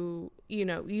who, you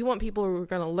know, you want people who are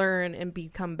going to learn and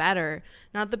become better,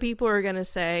 not the people who are going to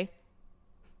say,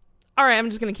 all right, I'm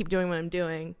just going to keep doing what I'm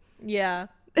doing. Yeah.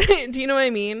 Do you know what I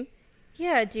mean?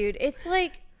 Yeah, dude. It's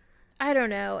like, I don't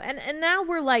know. And now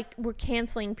we're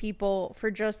canceling people for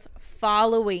just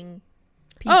following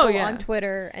people on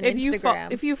Twitter and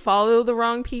Instagram. If you follow the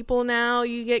wrong people now,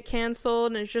 you get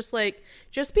canceled. And it's just like,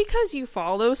 just because you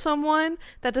follow someone,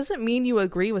 that doesn't mean you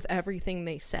agree with everything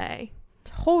they say.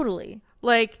 Totally.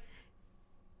 Like,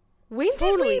 when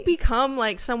did we become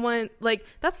like someone, like,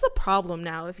 that's the problem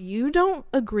now. If you don't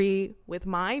agree with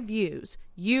my views,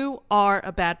 you are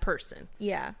a bad person.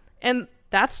 Yeah. And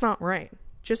that's not right.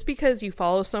 Just because you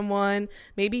follow someone,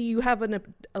 maybe you have an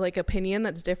opinion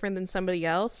that's different than somebody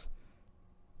else.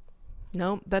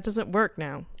 No, that doesn't work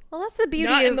now. Well, that's the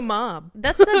beauty Not of in the mob.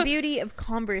 That's the beauty of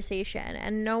conversation,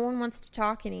 and no one wants to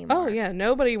talk anymore. Oh yeah,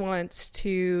 nobody wants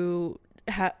to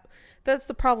have. That's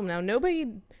the problem now.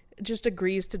 Nobody just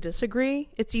agrees to disagree.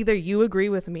 It's either you agree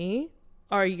with me,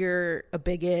 or you're a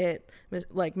bigot,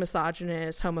 like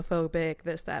misogynist, homophobic,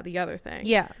 this, that, the other thing.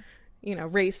 Yeah. You know,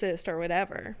 racist or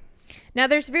whatever. Now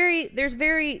there's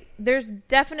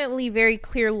definitely very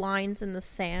clear lines in the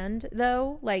sand,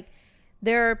 though. Like,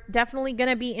 there are definitely going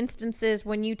to be instances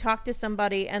when you talk to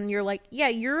somebody and you're like, yeah,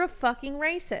 you're a fucking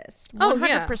racist. 100%. Oh,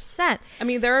 yeah. I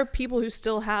mean, there are people who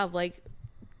still have like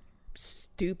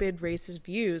stupid racist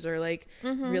views or like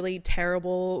really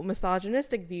terrible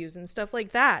misogynistic views and stuff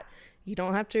like that. You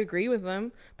don't have to agree with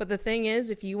them. But the thing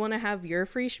is, if you want to have your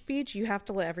free speech, you have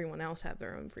to let everyone else have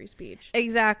their own free speech.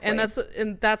 Exactly.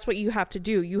 And that's what you have to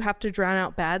do. You have to drown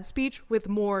out bad speech with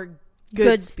more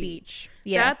good speech.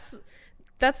 Yeah.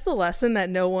 That's the lesson that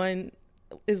no one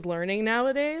is learning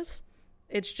nowadays.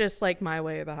 It's just like my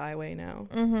way or the highway now,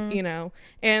 you know?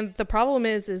 And the problem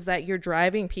is that you're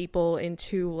driving people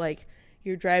into like,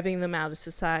 you're driving them out of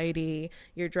society.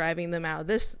 You're driving them out of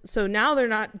this. So now they're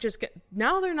not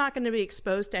going to be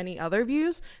exposed to any other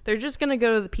views. They're just going to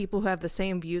go to the people who have the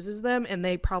same views as them, and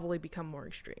they probably become more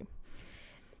extreme.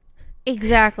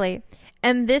 Exactly.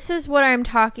 And this is what I'm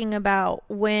talking about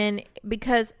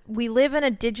because we live in a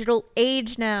digital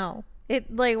age now.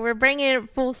 We're bringing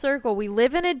it full circle. We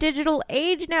live in a digital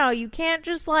age now. You can't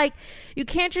just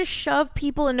shove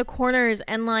people into corners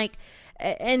and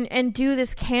and do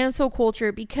this cancel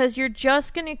culture, because you're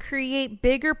just going to create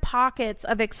bigger pockets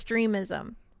of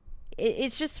extremism.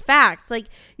 It's just facts. Like,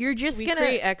 you're just going to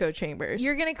create echo chambers.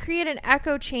 You're going to create an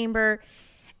echo chamber,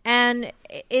 and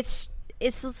it's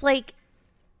just like,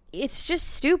 it's just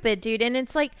stupid, dude. And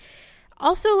it's like,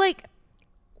 also, like,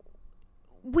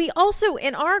 we also,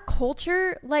 in our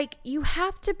culture, like, you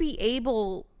have to be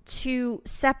able to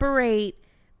separate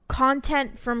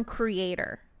content from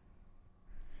creator.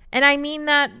 And I mean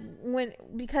that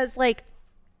because like,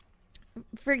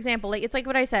 for example, like, it's like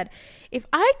what I said. If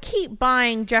I keep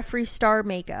buying Jeffree Star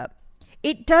makeup,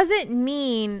 it doesn't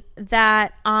mean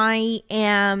that I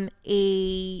am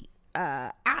a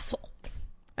asshole.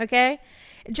 Okay?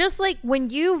 Just like when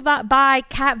you buy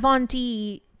Kat Von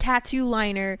D tattoo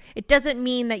liner, it doesn't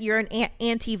mean that you're an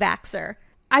anti-vaxxer.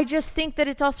 I just think that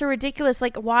it's also ridiculous.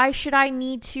 Like, why should I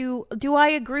need to... Do I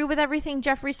agree with everything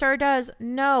Jeffree Star does?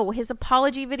 No. His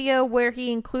apology video where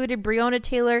he included Breonna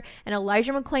Taylor and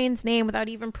Elijah McClain's name without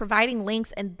even providing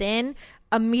links, and then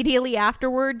immediately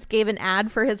afterwards gave an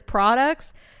ad for his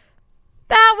products,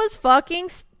 that was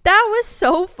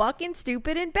so fucking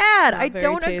stupid and bad. I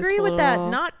don't agree with that.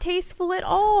 Not tasteful at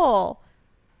all.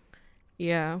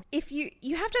 Yeah. If you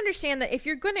have to understand that if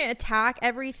you're going to attack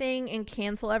everything and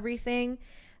cancel everything,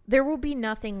 there will be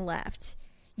nothing left.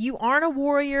 You aren't a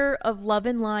warrior of love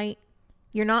and light.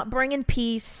 You're not bringing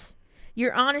peace.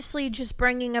 You're honestly just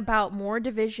bringing about more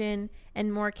division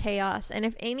and more chaos. And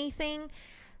if anything,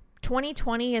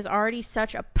 2020 is already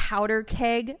such a powder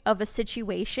keg of a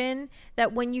situation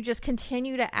that when you just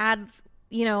continue to add,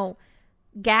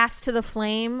 gas to the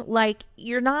flame, like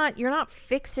you're not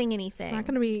fixing anything. It's not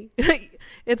going to be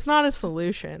it's not a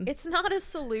solution. It's not a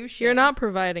solution. You're not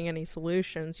providing any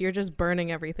solutions. You're just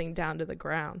burning everything down to the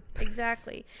ground.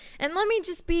 Exactly. And let me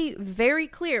just be very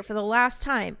clear for the last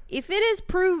time. If it is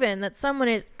proven that someone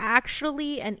is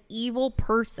actually an evil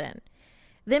person,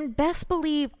 then best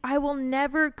believe I will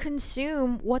never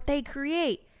consume what they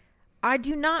create. I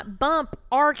do not bump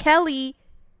R. Kelly,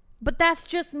 but that's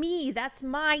just me. That's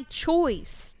my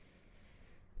choice.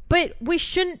 But we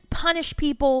shouldn't punish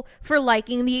people for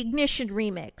liking the Ignition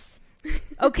remix.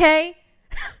 Okay?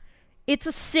 It's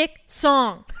a sick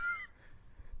song.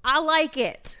 I like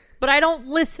it, but I don't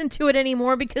listen to it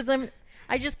anymore because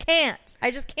I just can't.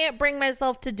 I just can't bring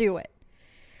myself to do it.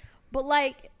 But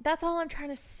like, that's all I'm trying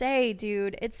to say,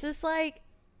 dude. It's just like,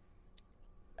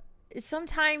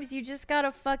 sometimes you just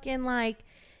gotta fucking like,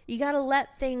 you gotta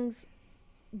let things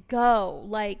go.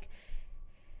 Like,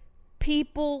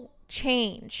 people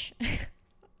change.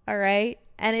 All right?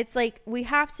 And it's like, we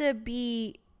have to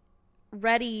be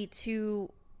ready to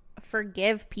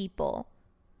forgive people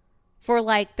for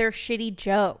like their shitty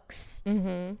jokes.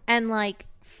 Mm-hmm. And like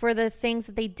for the things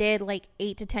that they did like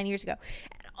 8 to 10 years ago.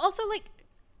 And also like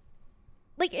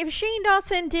if Shane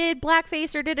Dawson did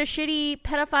blackface or did a shitty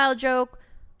pedophile joke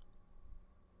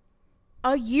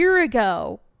a year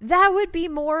ago, that would be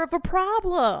more of a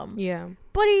problem. Yeah.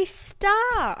 But he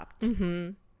stopped.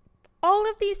 Mm-hmm. All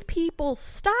of these people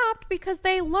stopped because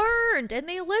they learned and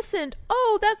they listened.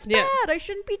 Oh, that's bad. I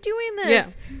shouldn't be doing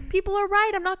this. Yeah. People are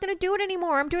right. I'm not going to do it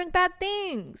anymore. I'm doing bad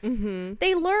things. Mm-hmm.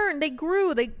 They learned. They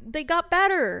grew. They got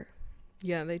better.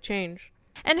 Yeah, they changed.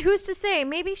 And who's to say?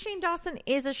 Maybe Shane Dawson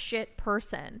is a shit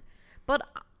person. But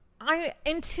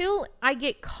until I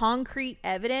get concrete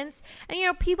evidence, and you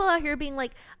know, people out here being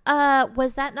like,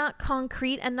 was that not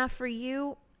concrete enough for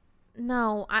you?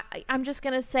 No, I'm just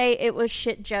going to say it was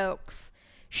shit jokes.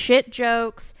 Shit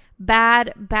jokes,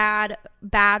 bad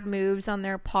moves on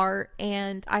their part,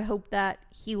 and I hope that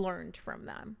he learned from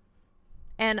them.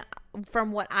 And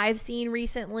from what I've seen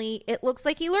recently, it looks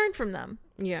like he learned from them.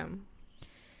 Yeah.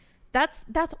 That's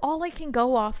all I can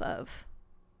go off of.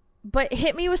 But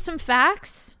hit me with some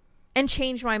facts and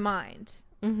change my mind.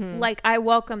 Mm-hmm. Like, I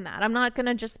welcome that. I'm not going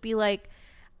to just be like,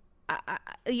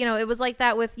 you know, it was like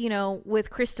that with, you know, with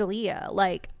Chris D'Elia.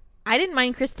 Like, I didn't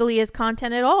mind Chris D'Elia's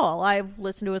content at all. I've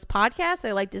listened to his podcast.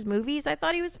 I liked his movies. I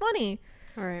thought he was funny.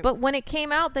 All right. But when it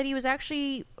came out that he was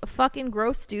actually a fucking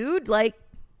gross dude, like,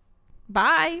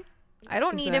 bye. I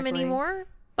don't need him anymore.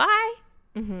 Bye.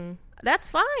 Mm-hmm.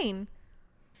 That's fine.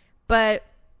 But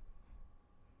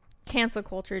cancel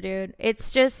culture, dude.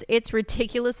 It's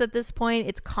ridiculous at this point.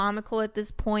 It's comical at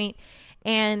this point.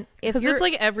 And if it's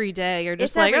like every day you're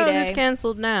just like, oh, he's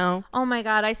canceled now. Oh my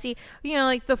God. I see, you know,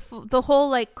 like the whole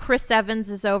like Chris Evans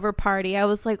is over party. I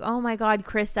was like, oh my God,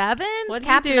 Chris Evans, what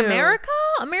Captain America,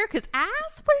 America's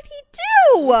ass. What did he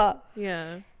do?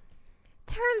 Yeah.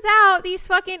 Turns out these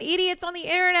fucking idiots on the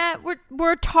internet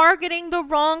were targeting the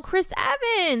wrong Chris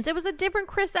Evans. It was a different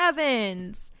Chris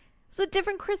Evans. It's a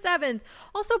different Chris Evans.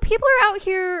 Also, people are out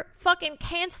here fucking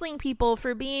canceling people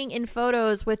for being in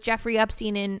photos with Jeffrey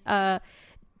Epstein and,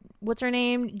 what's her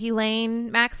name?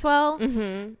 Ghislaine Maxwell.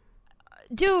 Mm-hmm.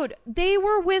 Dude, they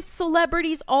were with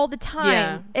celebrities all the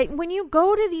time. Yeah. When you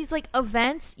go to these, like,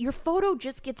 events, your photo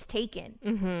just gets taken.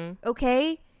 Mm-hmm.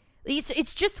 Okay?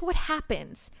 It's just what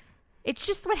happens. It's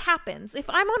just what happens. If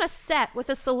I'm on a set with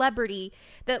a celebrity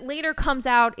that later comes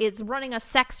out is running a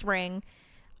sex ring,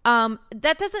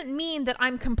 that doesn't mean that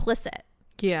I'm complicit.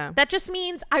 Yeah. That just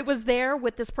means I was there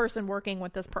with this person working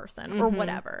with this person or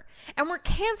whatever. And we're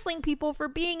canceling people for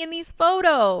being in these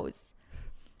photos.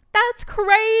 That's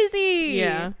crazy.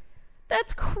 Yeah.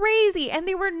 That's crazy. And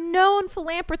they were known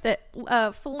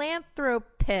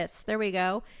philanthropists. There we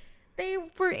go. They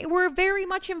were very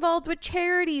much involved with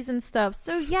charities and stuff.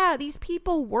 So yeah, these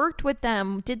people worked with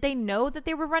them. Did they know that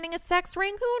they were running a sex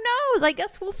ring? Who knows? I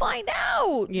guess we'll find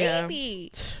out. Yeah.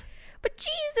 Maybe. But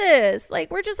Jesus,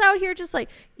 like, we're just out here just like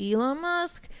Elon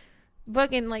Musk,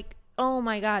 fucking like, oh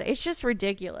my God, it's just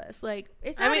ridiculous. Like,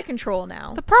 it's out of control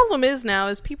now. The problem is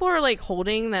people are like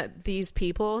holding these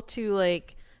people to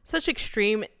like such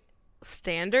extreme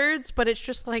standards, but it's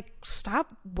just like,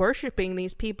 stop worshiping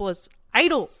these people as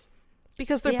idols.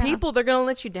 Because they're people, they're gonna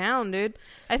let you down, dude.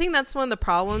 I think that's one of the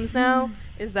problems now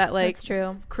is that like that's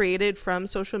true. Created from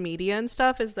social media and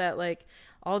stuff is that like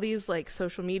all these like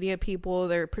social media people,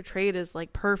 they're portrayed as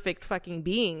like perfect fucking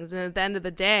beings, and at the end of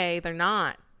the day, they're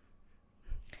not.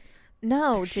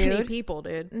 No, they're dude. Shitty people,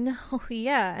 dude. No,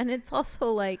 yeah, and it's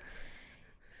also like,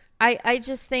 I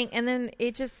just think, and then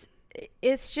it's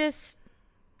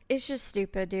it's just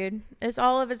stupid, dude. It's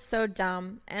all of it's so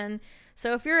dumb. And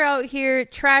so if you're out here,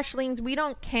 trashlings, we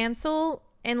don't cancel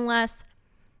unless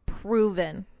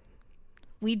proven.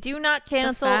 We do not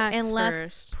cancel unless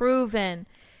first. proven.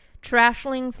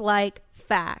 Trashlings like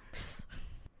facts.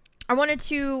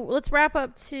 Let's wrap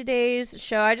up today's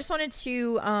show. I just wanted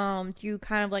to do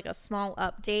kind of like a small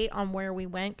update on where we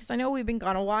went, because I know we've been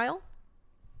gone a while.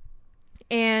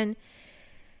 And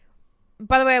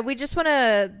by the way, we just want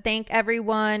to thank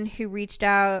everyone who reached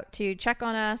out to check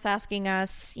on us, asking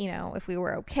us, if we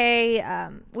were okay.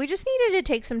 We just needed to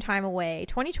take some time away.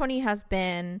 2020 has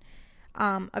been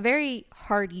a very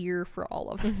hard year for all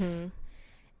of us. Mm-hmm.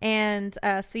 And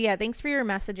so, yeah, thanks for your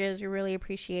messages. We really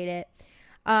appreciate it.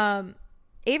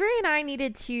 Avery and I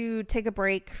needed to take a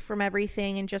break from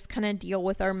everything and just kind of deal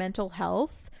with our mental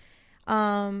health.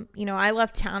 I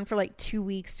left town for like 2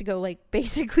 weeks to go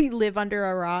basically live under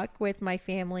a rock with my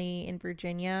family in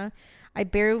Virginia. I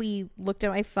barely looked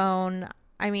at my phone.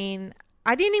 I mean,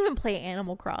 I didn't even play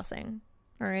Animal Crossing.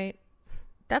 All right.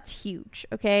 That's huge.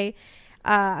 Okay.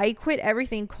 I quit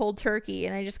everything cold turkey,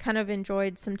 and I just kind of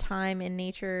enjoyed some time in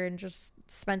nature and just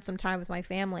spent some time with my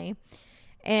family.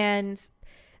 And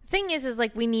the thing is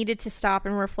we needed to stop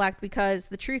and reflect, because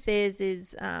the truth is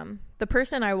the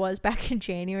person I was back in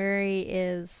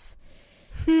January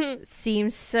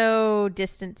seems so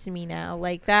distant to me now.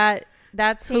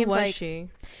 That seems Who was she?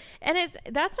 And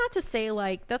that's not to say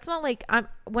that's not I'm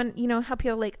when how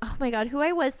people are oh my God, who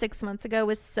I was 6 months ago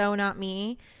was so not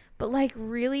me. But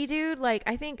really, dude,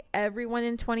 I think everyone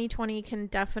in 2020 can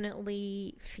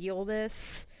definitely feel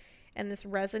this, and this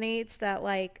resonates, that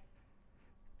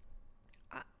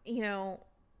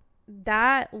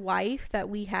that life that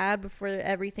we had before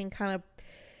everything kind of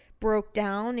broke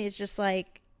down is just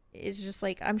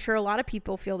I'm sure a lot of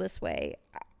people feel this way.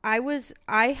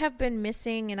 I have been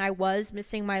missing, and I was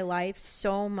missing my life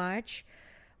so much.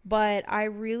 But I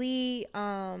really,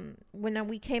 when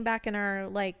we came back in our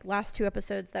last 2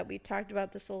 episodes that we talked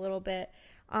about this a little bit,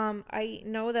 I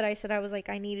know that I said I was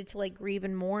I needed to grieve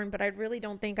and mourn, but I really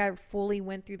don't think I fully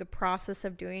went through the process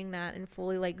of doing that and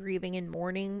fully grieving and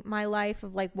mourning my life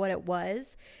of what it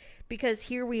was, because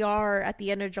here we are at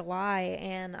the end of July,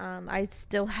 and I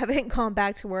still haven't gone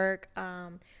back to work,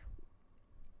 and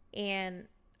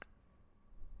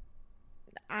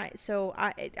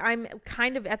I'm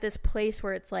kind of at this place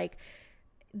where it's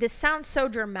this sounds so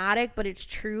dramatic, but it's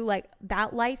true.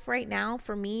 That life right now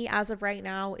for me, as of right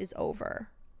now, is over.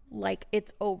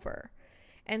 It's over.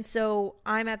 And so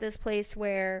I'm at this place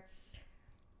where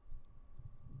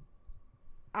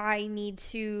I need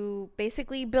to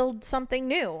basically build something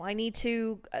new. I need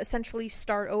to essentially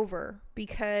start over,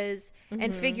 because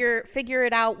and figure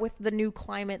it out with the new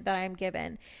climate that I'm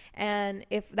given. And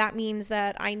if that means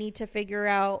that I need to figure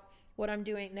out what I'm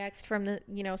doing next from the,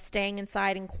 staying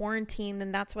inside in quarantine,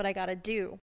 then that's what I got to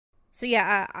do. So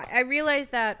yeah, I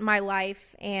realized that my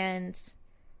life and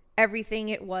everything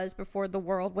it was before the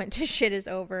world went to shit is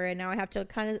over, and now I have to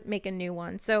kind of make a new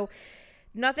one. So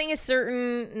nothing is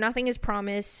certain, nothing is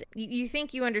promised. You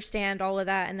think you understand all of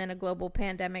that, and then a global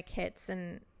pandemic hits,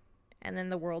 and then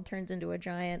the world turns into a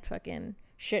giant fucking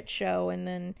shit show, and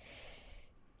then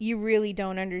you really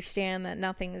don't understand that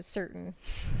nothing is certain.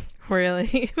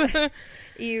 Really?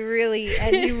 You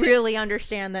really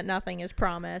understand that nothing is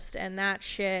promised, and that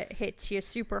shit hits you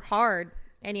super hard,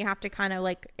 and you have to kind of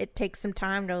it takes some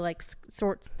time to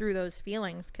sort through those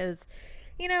feelings, because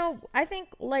I think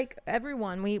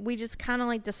everyone, we just kind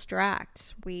of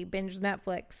distract. We binge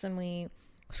Netflix and we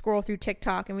scroll through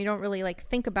TikTok, and we don't really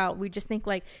think about, we just think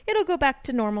it'll go back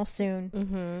to normal soon.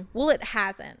 Mm-hmm. Well, it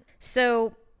hasn't.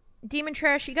 So Demon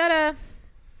Trash, you gotta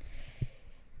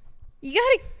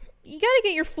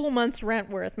get your full month's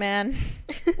rent worth, man.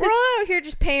 We're all out here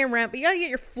just paying rent, but you gotta get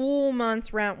your full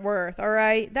month's rent worth, all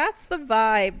right? That's the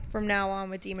vibe from now on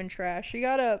with Demon Trash.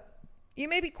 You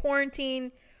may be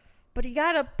quarantined, but you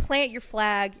gotta plant your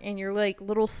flag in your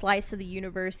little slice of the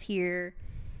universe here.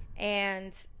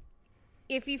 And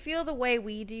if you feel the way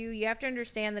we do, you have to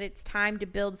understand that it's time to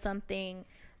build something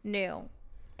new,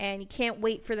 and you can't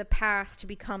wait for the past to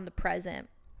become the present.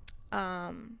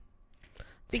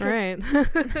 That's right.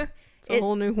 It's a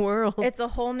whole new world. It's a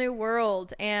whole new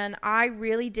world. And I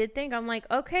really did think, I'm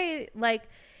okay,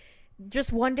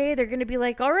 just one day they're going to be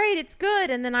all right, it's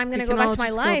good. And then I'm going to go back to my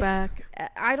life.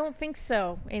 I don't think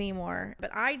so anymore.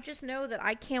 But I just know that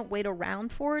I can't wait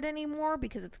around for it anymore,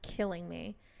 because it's killing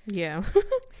me. Yeah.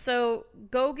 So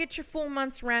go get your full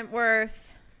month's rent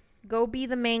worth. Go be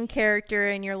the main character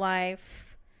in your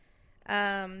life.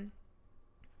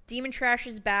 Demon Trash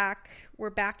is back. We're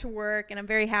back to work, and I'm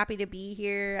very happy to be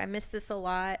here. I miss this a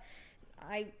lot.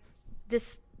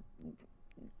 This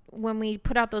when we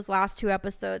put out those last 2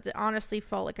 episodes, it honestly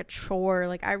felt like a chore.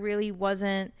 Like, I really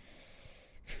wasn't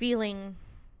feeling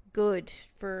good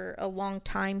for a long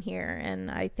time here,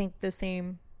 and I think the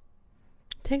same.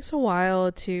 It takes a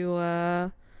while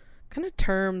to kind of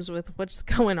terms with what's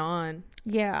going on.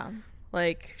 Yeah.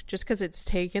 Like, just because it's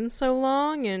taken so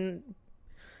long, and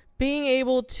being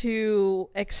able to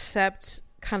accept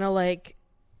kind of like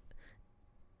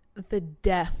the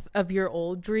death of your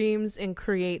old dreams and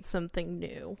create something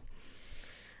new.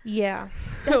 Yeah.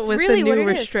 That's with really the new what it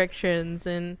is. restrictions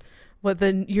and what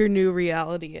your new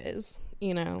reality is,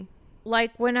 you know.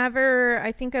 Like, whenever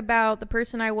I think about the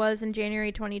person I was in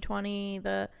January 2020,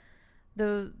 the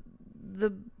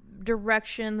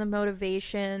direction, the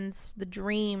motivations, the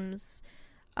dreams,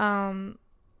 that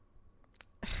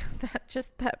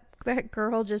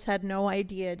girl just had no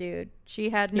idea, dude. She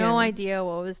had no idea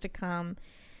what was to come.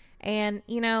 And,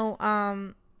 you know,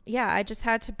 I just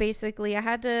had to basically, I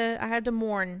had to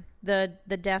mourn the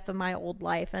death of my old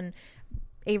life, and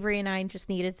Avery and I just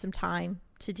needed some time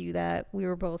to do that. We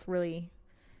were both really,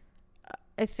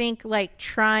 I think,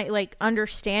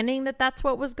 understanding that that's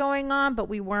what was going on, but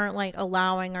we weren't like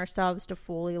allowing ourselves to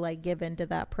fully like give into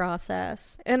that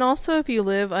process. And also, if you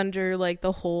live under like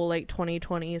the whole like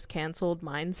 2020 is canceled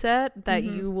mindset, that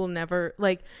you will never,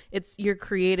 like, you're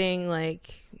creating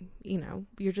like, you know,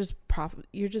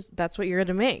 that's what you're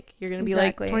gonna make. You're gonna be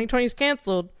like, 2020 is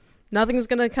canceled, nothing's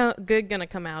gonna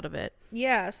come out of it.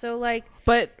 Yeah. So like,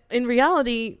 but in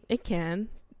reality, it can.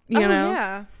 You know.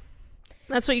 Yeah.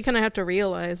 That's what you kind of have to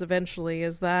realize eventually,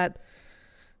 is that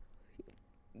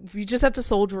you just have to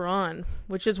soldier on,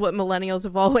 which is what millennials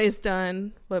have always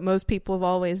done, what most people have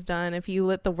always done. If you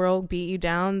let the world beat you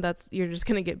down, you're just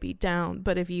going to get beat down.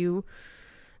 But if you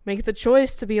make the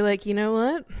choice to be like, you know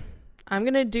what, I'm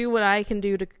going to do what I can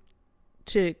do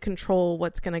to control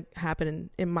what's going to happen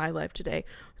in my life today.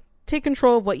 Take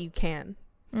control of what you can,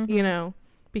 you know,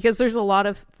 because there's a lot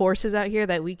of forces out here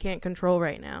that we can't control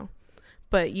right now.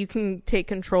 But you can take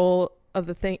control of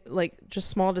the thing, like just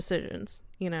small decisions,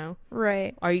 you know?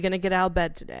 Right. Are you going to get out of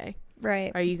bed today?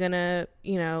 Right. Are you going to,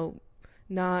 you know,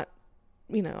 not,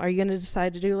 you know, are you going to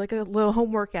decide to do like a little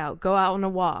home workout, go out on a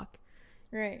walk?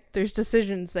 Right. There's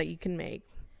decisions that you can make.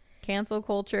 Cancel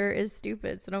culture is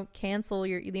stupid. So don't cancel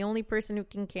the only person who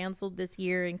can cancel this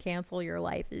year and cancel your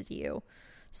life is you.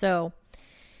 So,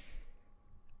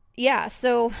 yeah.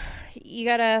 So we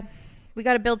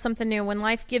gotta build something new. When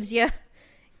life gives you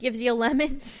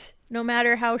lemons, no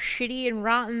matter how shitty and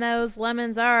rotten those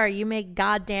lemons are, you make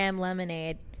goddamn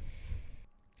lemonade.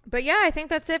 But yeah, I think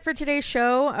that's it for today's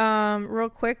show. Real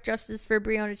quick, justice for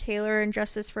Breonna Taylor and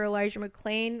justice for Elijah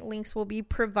McClain. Links will be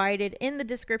provided in the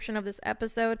description of this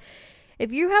episode.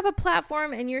 If you have a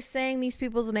platform and you're saying these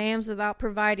people's names without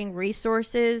providing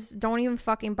resources, don't even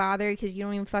fucking bother, because you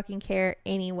don't even fucking care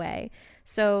anyway.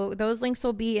 So those links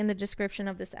will be in the description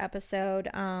of this episode.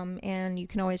 And you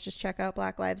can always just check out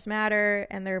Black Lives Matter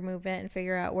and their movement and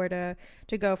figure out where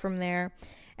to go from there.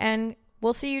 And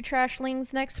we'll see you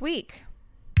trashlings next week.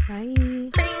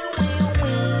 Bye.